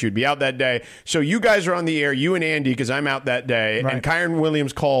 She didn't know she would be out that day. So you guys are on the air, you and Andy, because I'm out that day. Right. And Kyron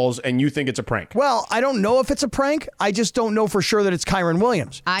Williams calls and you think it's a prank. Well, I don't know if it's a prank. I just don't know for sure that it's Kyron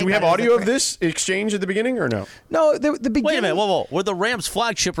Williams. Do we have audio of this exchange at the beginning or no? No, the beginning. Wait a minute. Whoa. We're the Rams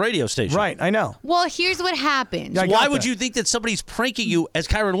flagship radio station. Right, I know. Well, here's what happened. So why would you think that somebody's pranking you as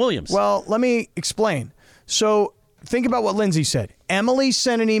Kyron Williams? Well, let me explain. So think about what Lindsay said. Emily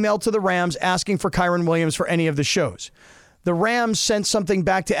sent an email to the Rams asking for Kyron Williams for any of the shows. The Rams sent something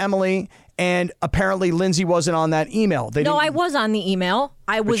back to Emily, and apparently Lindsay wasn't on that email. I was on the email.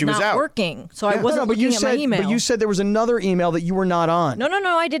 I was not working, so I wasn't looking at my email. But you said there was another email that you were not on. No,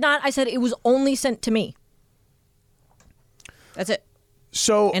 I did not. I said it was only sent to me. That's it.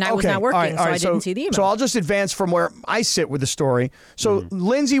 And I was not working, so I didn't see the email. So I'll just advance from where I sit with the story. So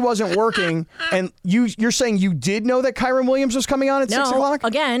Lindsay wasn't working, and you're saying you did know that Kyron Williams was coming on at 6 o'clock?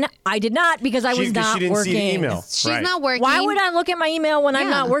 Again, I did not because I was not she didn't working. See the email. She's not working. Why would I look at my email when I'm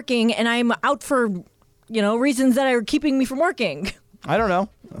not working and I'm out for, reasons that are keeping me from working? I don't know.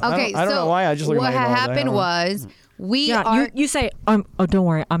 Okay, I don't know why. I just look at my email. What happened was you say, don't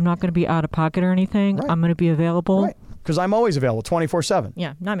worry, I'm not going to be out of pocket or anything. Right. I'm going to be available. Right. Because I'm always available 24/7.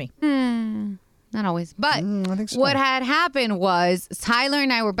 Yeah, not me. Not always. But I think so. What had happened was Tyler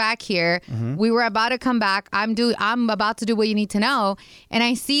and I were back here. We were about to come back. I'm about to do what you need to know. And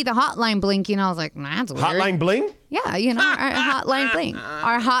I see the hotline blinking. I was like, that's weird. Hotline bling? Yeah, our hotline bling.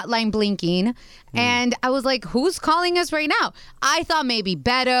 Our hotline blinking. And I was like, who's calling us right now? I thought maybe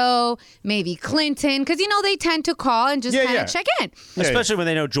Beto, maybe Clinton, because, they tend to call and just kind of check in. Especially when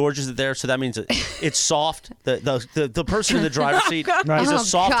they know George is there, so that means it's soft. The person in the driver's seat is a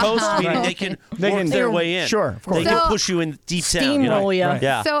soft host, meaning they can work their way in. Sure, of course. They can push you in deep down. Steamroll you. Right.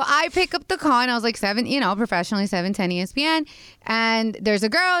 Yeah. So I pick up the call, and I was like, professionally 710 ESPN, and there's a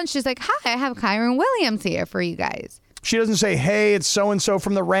girl, and she's like, hi, I have Kyron Williams here for you guys. She doesn't say, hey, it's so-and-so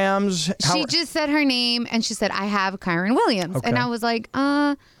from the Rams. She just said her name, and she said, I have Kyron Williams. Okay. And I was like,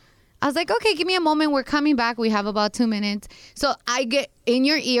 okay, give me a moment. We're coming back. We have about 2 minutes. So I get in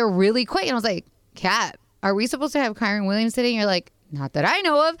your ear really quick, and I was like, Kat, are we supposed to have Kyron Williams today? And you're like, not that I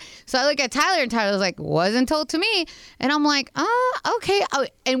know of. So I look at Tyler, and Tyler was like, wasn't told to me. And I'm like, okay.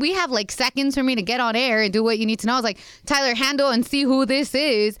 And we have like seconds for me to get on air and do what you need to know. I was like, Tyler, handle and see who this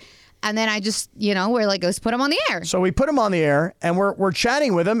is. And then I just, we're like, let's put him on the air. So we put him on the air, and we're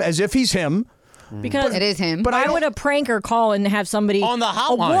chatting with him as if he's him. Because it is him. But why would a pranker call and have somebody on the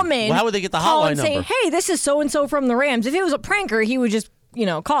hotline? A woman. Well, how would they get the call hotline and number? say, hey, this is so-and-so from the Rams. If it was a pranker, he would just,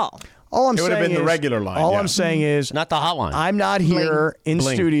 call. All I'm it would saying have been is, the regular line. All I'm saying is, not the hotline. I'm not here in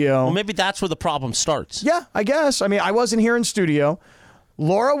studio. Well, maybe that's where the problem starts. Yeah, I guess. I mean, I wasn't here in studio.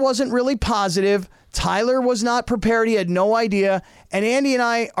 Laura wasn't really positive. Tyler was not prepared. He had no idea. And Andy and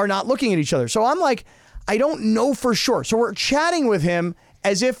I are not looking at each other. So I'm like, I don't know for sure. So we're chatting with him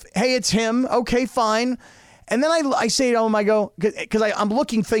as if, hey, it's him. Okay, fine. And then I say to him, I go, because I'm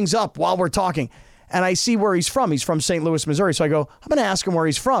looking things up while we're talking. And I see where he's from. He's from St. Louis, Missouri. So I go, I'm going to ask him where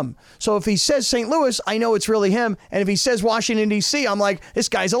he's from. So if he says St. Louis, I know it's really him. And if he says Washington, D.C., I'm like, this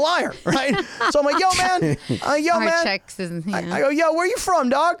guy's a liar, right? So I'm like, yo, man. I go, yo, where you from,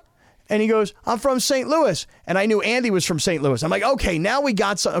 dog? And he goes, I'm from St. Louis. And I knew Andy was from St. Louis. I'm like, okay, now we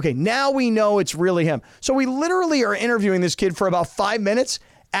got some. Okay, now we know it's really him. So we literally are interviewing this kid for about 5 minutes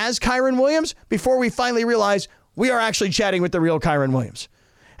as Kyron Williams before we finally realize we are actually chatting with the real Kyron Williams.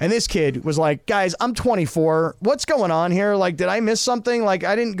 And this kid was like, guys, I'm 24. What's going on here? Like, did I miss something? Like,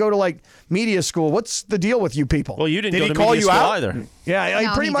 I didn't go to like media school. What's the deal with you people? Well, you didn't go to media school either. Yeah, he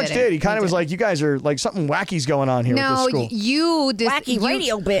pretty much did. He kind of was like, you guys are like something wacky's going on here with this school. Wacky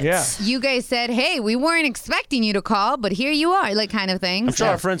radio bits. Yeah. You guys said, hey, we weren't expecting you to call, but here you are, like kind of thing. I'm sure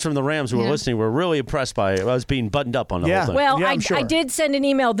our friends from the Rams who were listening were really impressed by us being buttoned up on the whole thing. Well, I did send an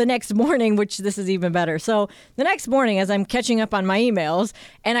email the next morning, which this is even better. So the next morning, as I'm catching up on my emails,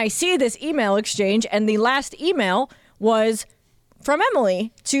 and I see this email exchange, and the last email was from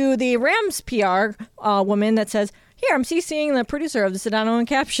Emily to the Rams PR woman that says, here, I'm CCing the producer of the Sedano and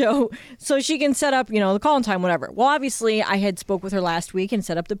Cap show so she can set up, the call-in time, whatever. Well, obviously, I had spoke with her last week and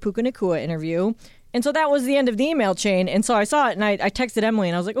set up the Puka Nacua interview. And so that was the end of the email chain. And so I saw it, and I texted Emily,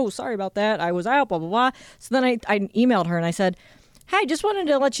 and I was like, oh, sorry about that. I was out, blah, blah, blah. So then I emailed her, and I said, Hey, just wanted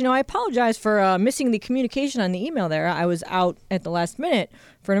to let you know I apologize for missing the communication on the email there. I was out at the last minute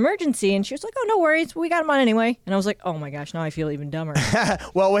for an emergency, and she was like, oh, no worries. We got him on anyway. And I was like, oh, my gosh, now I feel even dumber.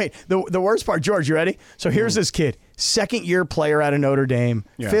 Well, wait. The worst part, George, you ready? So here's this kid, second-year player out of Notre Dame,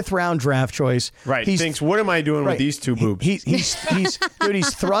 fifth-round draft choice. Right. He thinks, what am I doing with these two boobs? He's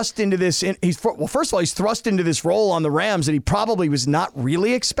thrust into this. First of all, he's thrust into this role on the Rams that he probably was not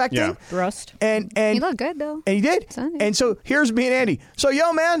really expecting. Yeah. Thrust. And he looked good, though. And he did. Sunday. And so here's me and Andy. So,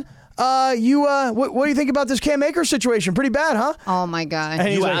 yo, man, what do you think about this Cam Akers situation? Pretty bad, huh? Oh my God!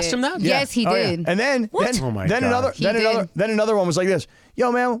 And you asked him that? Yes, he did. Yeah. And then, another one was like this.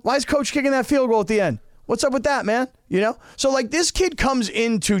 Yo, man, why is Coach kicking that field goal at the end? What's up with that, man? You know? So, like, this kid comes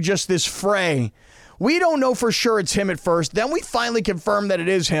into just this fray. We don't know for sure it's him at first. Then we finally confirm that it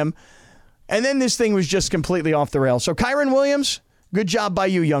is him. And then this thing was just completely off the rails. So, Kyren Williams, good job by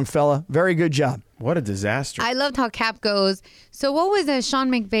you, young fella. Very good job. What a disaster. I loved how Cap goes, so what was the Sean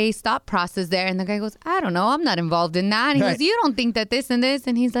McVay's thought process there? And the guy goes, I don't know. I'm not involved in that. And he goes, you don't think that this and this?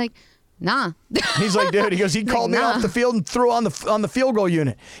 And he's like, nah. He's like, dude, he called me off the field and threw on the field goal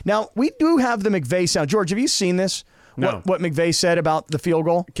unit. Now, we do have the McVay sound. George, have you seen this? No. What McVay said about the field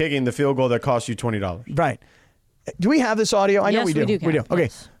goal? Kicking the field goal that cost you $20. Right. Do we have this audio? I know Yes, we do. we do. Okay.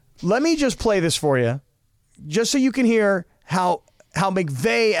 Let me just play this for you, just so you can hear how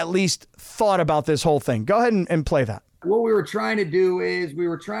McVay at least thought about this whole thing. Go ahead and play that. What we were trying to do is we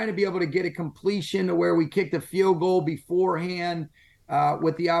were trying to be able to get a completion to where we kicked a field goal beforehand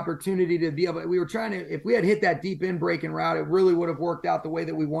with the opportunity to be able. We were trying to, if we had hit that deep in breaking route, it really would have worked out the way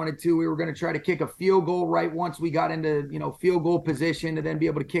that we wanted to. We were going to try to kick a field goal right once we got into field goal position to then be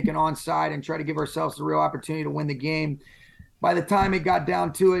able to kick an onside and try to give ourselves a real opportunity to win the game. By the time it got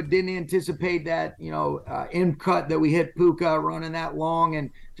down to it, didn't anticipate that, in cut that we hit Puka running that long, and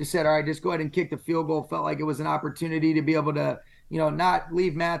just said, all right, just go ahead and kick the field goal. Felt like it was an opportunity to be able to, not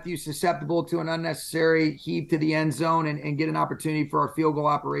leave Matthews susceptible to an unnecessary heave to the end zone and get an opportunity for our field goal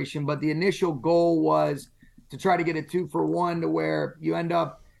operation. But the initial goal was to try to get a 2-for-1 to where you end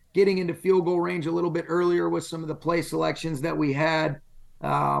up getting into field goal range a little bit earlier with some of the play selections that we had,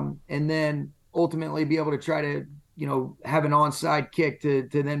 and then ultimately be able to try to, have an onside kick to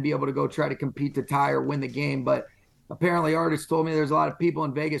then be able to go try to compete to tie or win the game. But apparently Artis told me there's a lot of people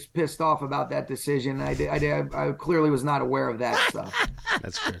in Vegas pissed off about that decision. I clearly was not aware of that stuff.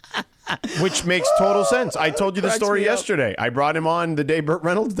 That's good. Which makes total sense. I told you the story yesterday. I brought him on the day Burt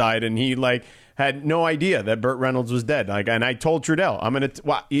Reynolds died, and he had no idea that Burt Reynolds was dead. And I told Trudell,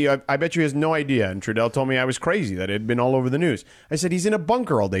 I bet you he has no idea. And Trudell told me I was crazy, that it had been all over the news. I said, he's in a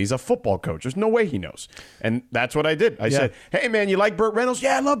bunker all day. He's a football coach. There's no way he knows. And that's what I did. I said, hey, man, you like Burt Reynolds?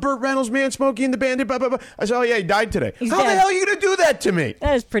 Yeah, I love Burt Reynolds, man. Smokey and the Bandit, blah, blah, blah. I said, oh, yeah, he died today. How the hell are you going to do that to me?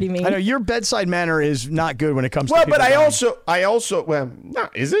 That is pretty mean. I know, your bedside manner is not good when it comes to people. Well, but I also,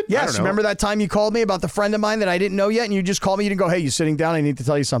 is it? Yes, remember that time you called me about the friend of mine that I didn't know yet, and you just called me, you didn't go, hey, you sitting down, I need to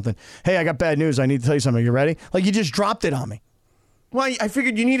tell you something. Hey, I got bad news, I need to tell you something. Are you ready? Like, you just dropped it on me. Well, I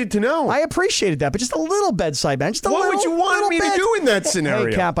figured you needed to know. I apprecited that, but just a little bedside man. What would you want me to do in that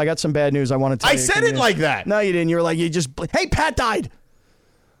scenario? Hey, Cap, I got some bad news I want to tell you. I said it like that. No, you didn't. You were like, hey, Pat died.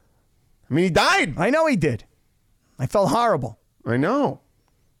 I mean, he died. I know he did. I felt horrible. I know.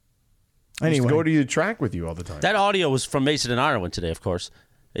 Anyway. I used to go to the track with you all the time. That audio was from Mason and Ireland today, of course.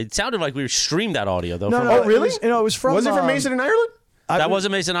 It sounded like we streamed that audio, though. No, really? It was from... Was it from Mason and Ireland? That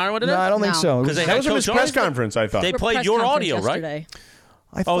wasn't Mason Ireland today? No, I don't think so. Because that was from his press conference, I thought. They played your audio, yesterday.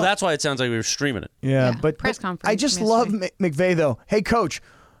 right? That's why it sounds like we were streaming it. Yeah, but press conference. I just love McVay, though. Hey, Coach,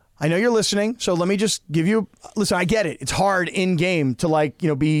 I know you're listening, so let me just give you... Listen, I get it. It's hard in-game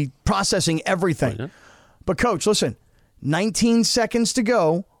to, be processing everything. Oh, yeah. But, Coach, listen, 19 seconds to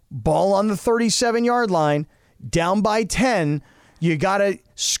go, ball on the 37-yard line, down by 10, you got to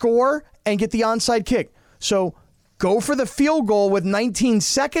score and get the onside kick. So go for the field goal with 19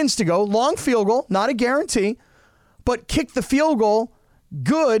 seconds to go. Long field goal, not a guarantee, but kick the field goal.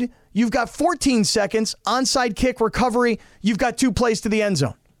 Good. You've got 14 seconds. Onside kick, recovery. You've got 2 plays to the end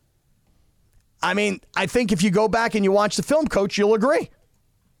zone. I mean, I think if you go back and you watch the film, Coach, you'll agree.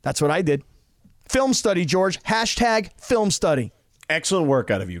 That's what I did. Film study, George. # film study. Excellent work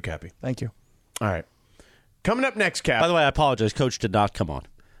out of you, Cappy. Thank you. All right. Coming up next, Cap. By the way, I apologize. Coach did not come on.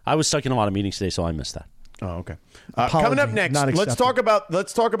 I was stuck in a lot of meetings today, so I missed that. Oh, okay. Coming up next, let's talk about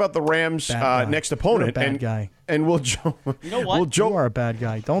the Rams' next opponent. You're a bad guy. And will Joe? You know what? You are a bad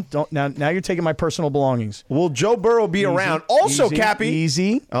guy. Don't now you're taking my personal belongings. Will Joe Burrow be around? Also, easy, Cappy.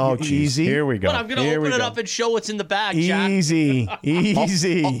 Easy. Oh, geez. Easy. Here we go. But I'm going to open it up and show what's in the bag, Jack. Easy.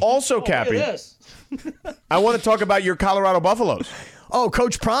 Also, Cappy. Look at this. I want to talk about your Colorado Buffaloes. Oh,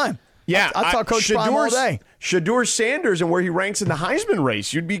 Coach Prime. Yeah, I talk Coach Prime all day. Shedeur Sanders and where he ranks in the Heisman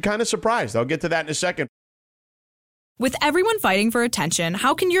race. You'd be kind of surprised. I'll get to that in a second. With everyone fighting for attention,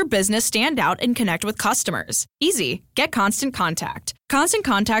 how can your business stand out and connect with customers? Easy. Get Constant Contact. Constant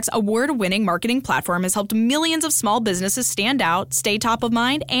Contact's award-winning marketing platform has helped millions of small businesses stand out, stay top of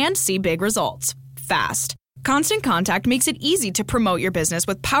mind, and see big results fast. Constant Contact makes it easy to promote your business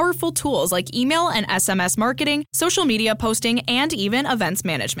with powerful tools like email and SMS marketing, social media posting, and even events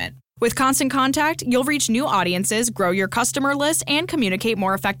management. With Constant Contact, you'll reach new audiences, grow your customer list, and communicate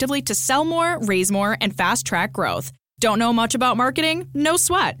more effectively to sell more, raise more, and fast-track growth. Don't know much about marketing? No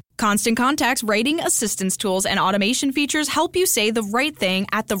sweat. Constant Contact's writing assistance tools and automation features help you say the right thing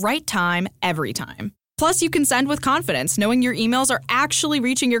at the right time, every time. Plus, you can send with confidence, knowing your emails are actually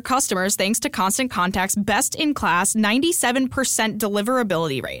reaching your customers thanks to Constant Contact's best-in-class 97%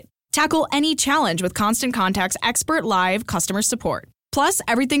 deliverability rate. Tackle any challenge with Constant Contact's expert live customer support. Plus,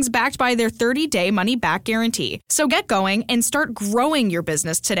 everything's backed by their 30-day money-back guarantee. So get going and start growing your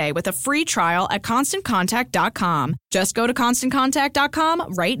business today with a free trial at ConstantContact.com. Just go to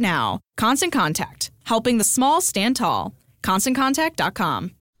ConstantContact.com right now. Constant Contact, helping the small stand tall.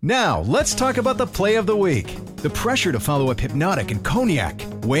 ConstantContact.com. Now, let's talk about the play of the week. The pressure to follow up Hypnotic and Cognac,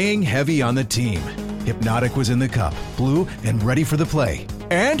 weighing heavy on the team. Hypnotic was in the cup, blue, and ready for the play.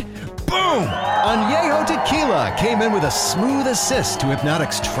 And boom! Añejo Tequila came in with a smooth assist to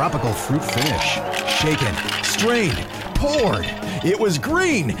Hypnotic's tropical fruit finish. Shaken, strained, poured. It was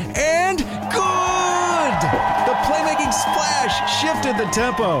green and good! The playmaking splash shifted the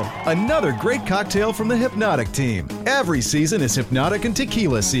tempo. Another great cocktail from the Hypnotic team. Every season is Hypnotic and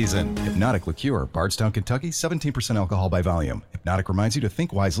Tequila season. Hypnotic Liqueur, Bardstown, Kentucky, 17% alcohol by volume. Hypnotic reminds you to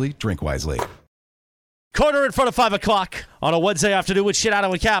think wisely, drink wisely. Quarter in front of 5 o'clock on a Wednesday afternoon with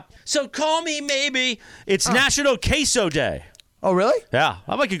Shedano and Cap. So call me maybe. It's National Queso Day. Oh, really? Yeah,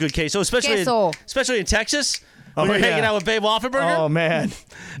 I like a good queso, especially in Texas when you're hanging out with Babe Offenberger. Oh, man.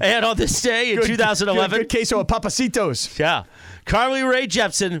 And on this day in 2011. Good queso at Papacitos. Yeah. Carly Rae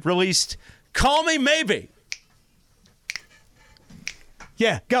Jepsen released Call Me Maybe.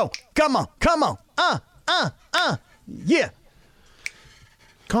 Yeah, go. Come on. Yeah.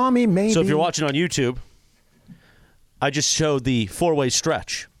 Call me maybe. So if you're watching on YouTube, I just showed the four-way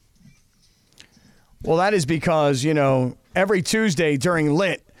stretch. Well, that is because, every Tuesday during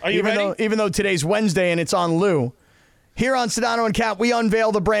Lit, Are you ready? Even though today's Wednesday and it's on Lou, here on Sedano and Cap, we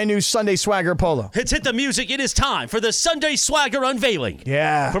unveil the brand new Sunday Swagger Polo. Let's hit the music. It is time for the Sunday Swagger unveiling.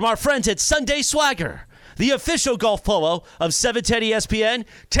 Yeah. From our friends at Sunday Swagger, the official golf polo of 710 ESPN.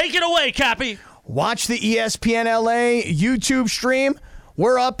 Take it away, Cappy. Watch the ESPN LA YouTube stream.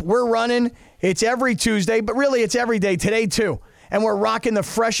 We're up, we're running. It's every Tuesday, but really it's every day, today too. And we're rocking the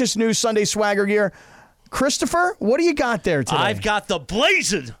freshest new Sunday Swagger gear. Christopher, what do you got there today? I've got the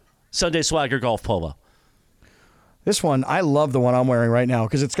blazing Sunday Swagger golf polo. This one, I love the one I'm wearing right now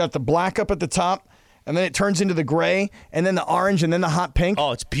because it's got the black up at the top, and then it turns into the gray, and then the orange, and then the hot pink.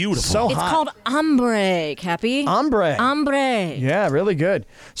 Oh, it's beautiful. So it's hot. called ombre, Cappy. Ombre. Yeah, really good.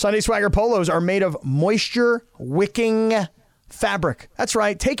 Sunday Swagger polos are made of moisture wicking fabric. That's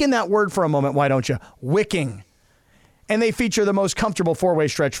right. Take in that word for a moment, why don't you? Wicking. And they feature the most comfortable four-way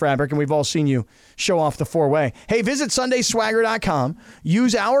stretch fabric, and we've all seen you show off the four-way. Hey, visit SundaySwagger.com.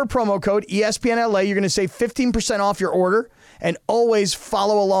 Use our promo code ESPNLA. You're going to save 15% off your order, and always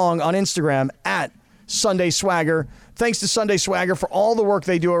follow along on Instagram at Sunday Swagger. Thanks to Sunday Swagger for all the work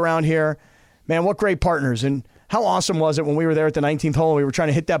they do around here. Man, what great partners. And how awesome was it when we were there at the 19th hole? We were trying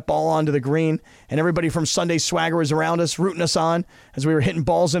to hit that ball onto the green, and everybody from Sunday Swagger was around us, rooting us on as we were hitting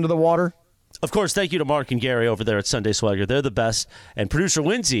balls into the water. Of course, thank you to Mark and Gary over there at Sunday Swagger. They're the best. And producer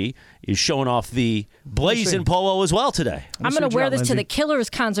Lindsay is showing off the blazing polo as well today. I'm going to wear this to the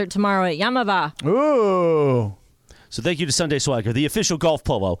Killers concert tomorrow at Yamava. Ooh. So thank you to Sunday Swagger, the official golf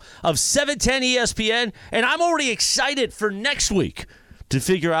polo of 710 ESPN. And I'm already excited for next week to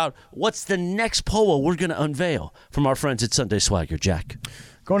figure out what's the next polo we're going to unveil from our friends at Sunday Swagger. Jack.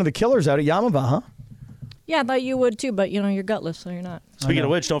 Going to the Killers out at Yamava, huh? Yeah, I thought you would too, but you're gutless, so you're not. Speaking of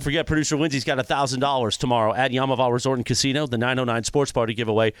which, don't forget, producer Lindsay's got $1,000 tomorrow at Yamava Resort and Casino, the 909 Sports Bar to give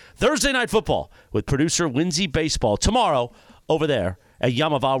away Thursday Night Football with producer Lindsay Baseball tomorrow over there at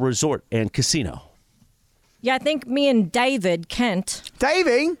Yamava Resort and Casino. Yeah, I think me and David Kent.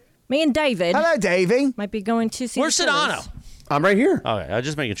 Davey? Me and David. Hello, Davey. Might be going to see Where's the Killers. Sedano? I'm right here. Okay, I'm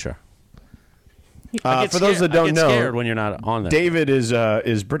just making sure. For those that don't know, scared when you're not on there. David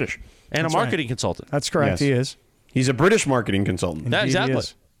is British. And That's a marketing consultant. That's correct, Yes. He is. He's a British marketing consultant. Yeah, Indeed he exactly.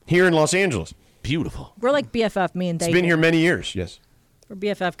 is. Here in Los Angeles. Beautiful. We're like BFF, me and He's David. been here many years, yes. We're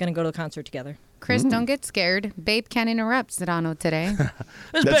BFF, going to go to the concert together. Chris, don't get scared. Babe can't interrupt Sedano today.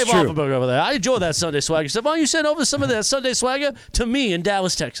 There's Babe Offenberg over there. I enjoy that Sunday swagger stuff. Why don't you send over some of that Sunday swagger to me in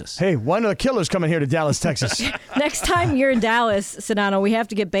Dallas, Texas? Hey, one of the killers coming here to Dallas, Texas. Next time you're in Dallas, Sedano, we have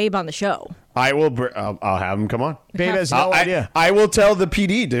to get Babe on the show. I will. I'll have him come on. Babe has no idea. I will tell the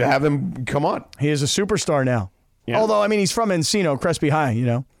PD to have him come on. He is a superstar now. Yeah. Although, I mean, he's from Encino, Crespi High, you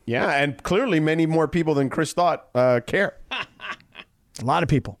know. Yeah, and clearly many more people than Chris thought care. A lot of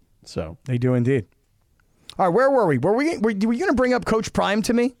people. So they do indeed. All right, where were we? Were you going to bring up Coach Prime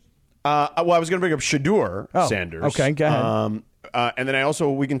to me? Well, I was going to bring up Shedeur Sanders. Okay, go ahead. And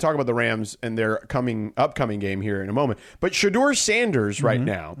then we can talk about the Rams and their upcoming game here in a moment. But Shedeur Sanders right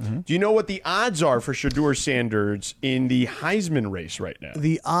now, do you know what the odds are for Shedeur Sanders in the Heisman race right now?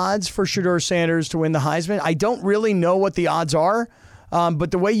 The odds for Shedeur Sanders to win the Heisman? I don't really know what the odds are,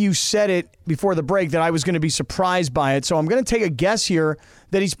 but the way you said it before the break, that I was going to be surprised by it. So I'm going to take a guess here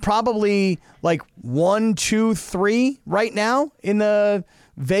that he's probably like 1, 2, 3 right now in the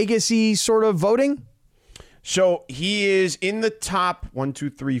Vegas-y sort of voting. So he is in the top 1, 2,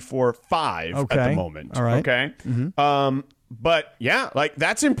 3, 4, 5 at the moment. All right. Okay. But yeah, like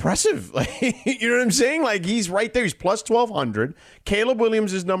that's impressive. Like, you know what I'm saying? Like he's right there. He's plus 1,200. Caleb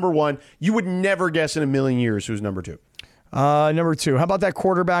Williams is number 1. You would never guess in a million years who's number 2. Number 2. How about that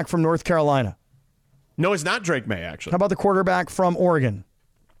quarterback from North Carolina? No, it's not Drake May, actually. How about the quarterback from Oregon?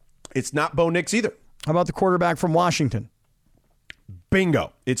 It's not Bo Nix either. How about the quarterback from Washington?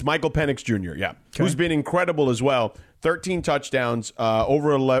 Bingo. It's Michael Penix Jr., yeah. Okay. Who's been incredible as well. 13 touchdowns,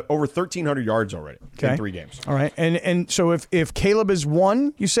 over 1,300 yards already in 3 games. All right. And so if Caleb is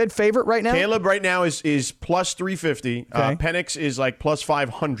 1, you said favorite right now? Caleb right now is plus 350. Okay. Penix is like plus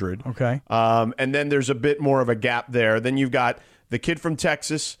 500. Okay. And then there's a bit more of a gap there. Then you've got the kid from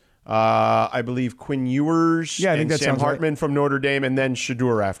Texas, I believe Quinn Ewers, I think and that Sam sounds Hartman from Notre Dame, and then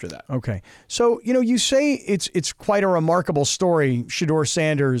Shedeur after that. Okay. So, you say it's quite a remarkable story. Shedeur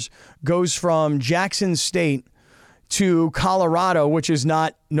Sanders goes from Jackson State to Colorado, which is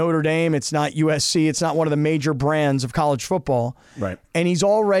not Notre Dame, it's not USC, it's not one of the major brands of college football. Right. And he's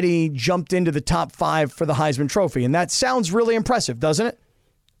already jumped into the top 5 for the Heisman Trophy. And that sounds really impressive, doesn't it?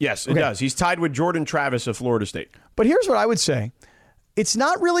 Yes, it does. He's tied with Jordan Travis of Florida State. But here's what I would say. It's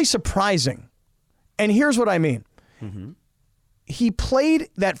not really surprising. And here's what I mean. He played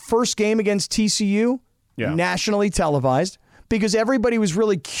that first game against TCU, nationally televised, because everybody was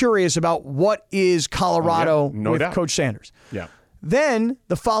really curious about what is Colorado with Coach Sanders. Yeah. Then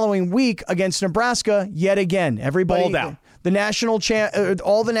the following week against Nebraska, yet again, everybody, the national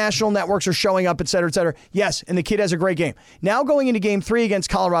all the national networks are showing up, et cetera, et cetera. Yes, and the kid has a great game. Now going into game 3 against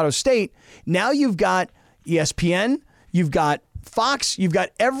Colorado State, now you've got ESPN, you've got Fox, you've got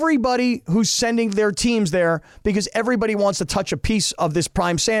everybody who's sending their teams there because everybody wants to touch a piece of this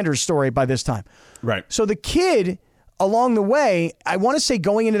Prime Sanders story by this time. Right. So the kid, along the way, I want to say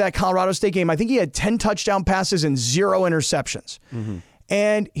going into that Colorado State game, I think he had 10 touchdown passes and 0 interceptions.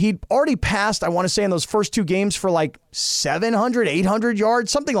 And he'd already passed, I want to say, in those first 2 games for like 700, 800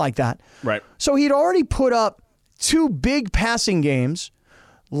 yards, something like that. Right. So he'd already put up 2 big passing games,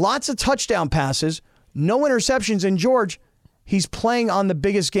 lots of touchdown passes, no interceptions. And George, he's playing on the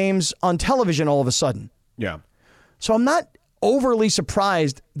biggest games on television all of a sudden. Yeah. So I'm not overly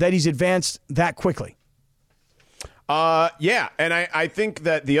surprised that he's advanced that quickly. Yeah, and I think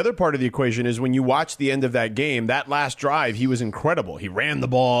that the other part of the equation is when you watch the end of that game, that last drive, he was incredible. He ran the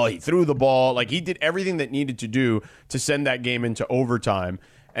ball, he threw the ball, like he did everything that needed to do to send that game into overtime.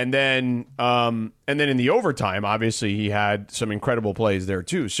 And then in the overtime, obviously, he had some incredible plays there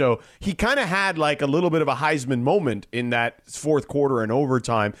too. So he kind of had like a little bit of a Heisman moment in that fourth quarter and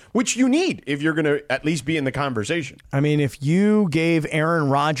overtime, which you need if you're going to at least be in the conversation. I mean, if you gave Aaron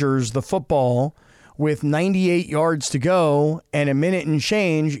Rodgers the football with 98 yards to go and a minute and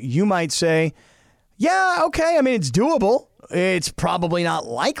change, you might say, yeah, okay, I mean, it's doable. It's probably not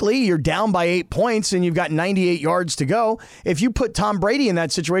likely. You're down by 8 points and you've got 98 yards to go. If you put Tom Brady in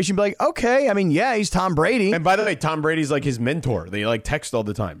that situation, you'd be like, okay, I mean, yeah, he's Tom Brady. And by the way, Tom Brady's like his mentor. They like text all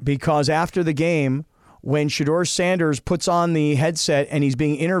the time. Because after the game, when Shedeur Sanders puts on the headset and he's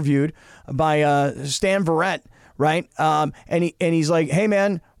being interviewed by Stan Verrett, right? And he's like, hey,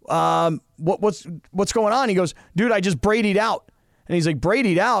 man, what's going on? He goes, dude, I just Brady'd out. And he's like,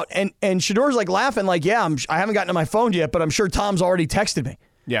 Brady'd out. And Shedeur's like laughing like, yeah, I haven't gotten to my phone yet, but I'm sure Tom's already texted me.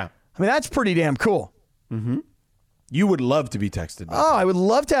 Yeah. I mean, that's pretty damn cool. Mm-hmm. You would love to be texted. I would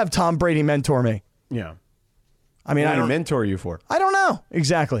love to have Tom Brady mentor me. Yeah. I mean, what I don't mentor you for. I don't know.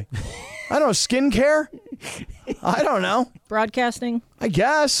 Exactly. I don't know, skincare? I don't know. Broadcasting? I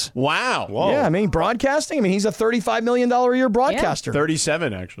guess. Wow. Whoa. Yeah, I mean, broadcasting. I mean, he's a $35 million a year broadcaster.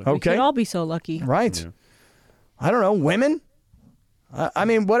 37, actually. We Okay. could all be so lucky. Right. Yeah. I don't know. Women? I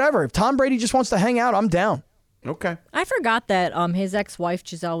mean, whatever. If Tom Brady just wants to hang out, I'm down. Okay. I forgot that his ex-wife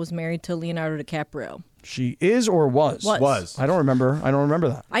Giselle was married to Leonardo DiCaprio. She is or was? Was. I don't remember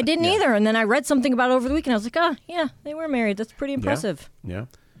that. I didn't either. And then I read something about it over the weekend. I was like, oh, yeah, they were married. That's pretty impressive. Yeah.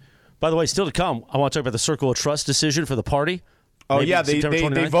 By the way, still to come, I want to talk about the Circle of Trust decision for the party. Oh, Maybe yeah, they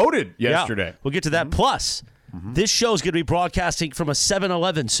voted yesterday. Yeah, we'll get to that. Plus, this show is going to be broadcasting from a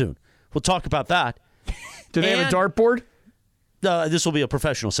 7-Eleven soon. We'll talk about that. Do they have a dartboard? This will be a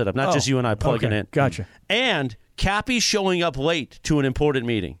professional setup, not just you and I plugging in. Gotcha. And Cappy showing up late to an important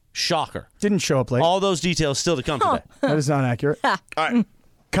meeting. Shocker. Didn't show up late. All those details still to come today. That is not accurate. All right.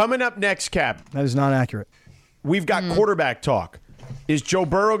 Coming up next, Cap. That is not accurate. We've got quarterback talk. Is Joe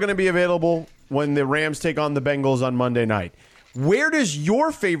Burrow going to be available when the Rams take on the Bengals on Monday night? Where does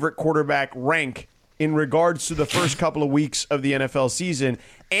your favorite quarterback rank in regards to the first couple of weeks of the NFL season?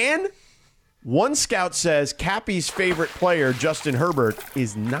 And one scout says Cappy's favorite player, Justin Herbert,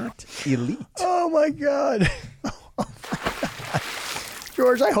 is not elite. Oh, my God.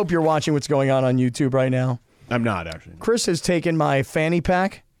 George, I hope you're watching what's going on YouTube right now. I'm not, actually. Chris has taken my fanny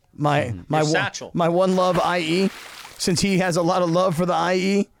pack, my satchel. My One Love IE, since he has a lot of love for the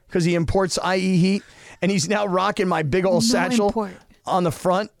IE because he imports IE heat, and he's now rocking my big old satchel on the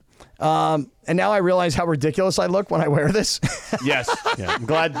front. And now I realize how ridiculous I look when I wear this. Yes. Yeah. I'm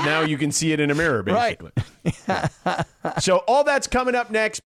glad now you can see it in a mirror, basically. Right. So all that's coming up next.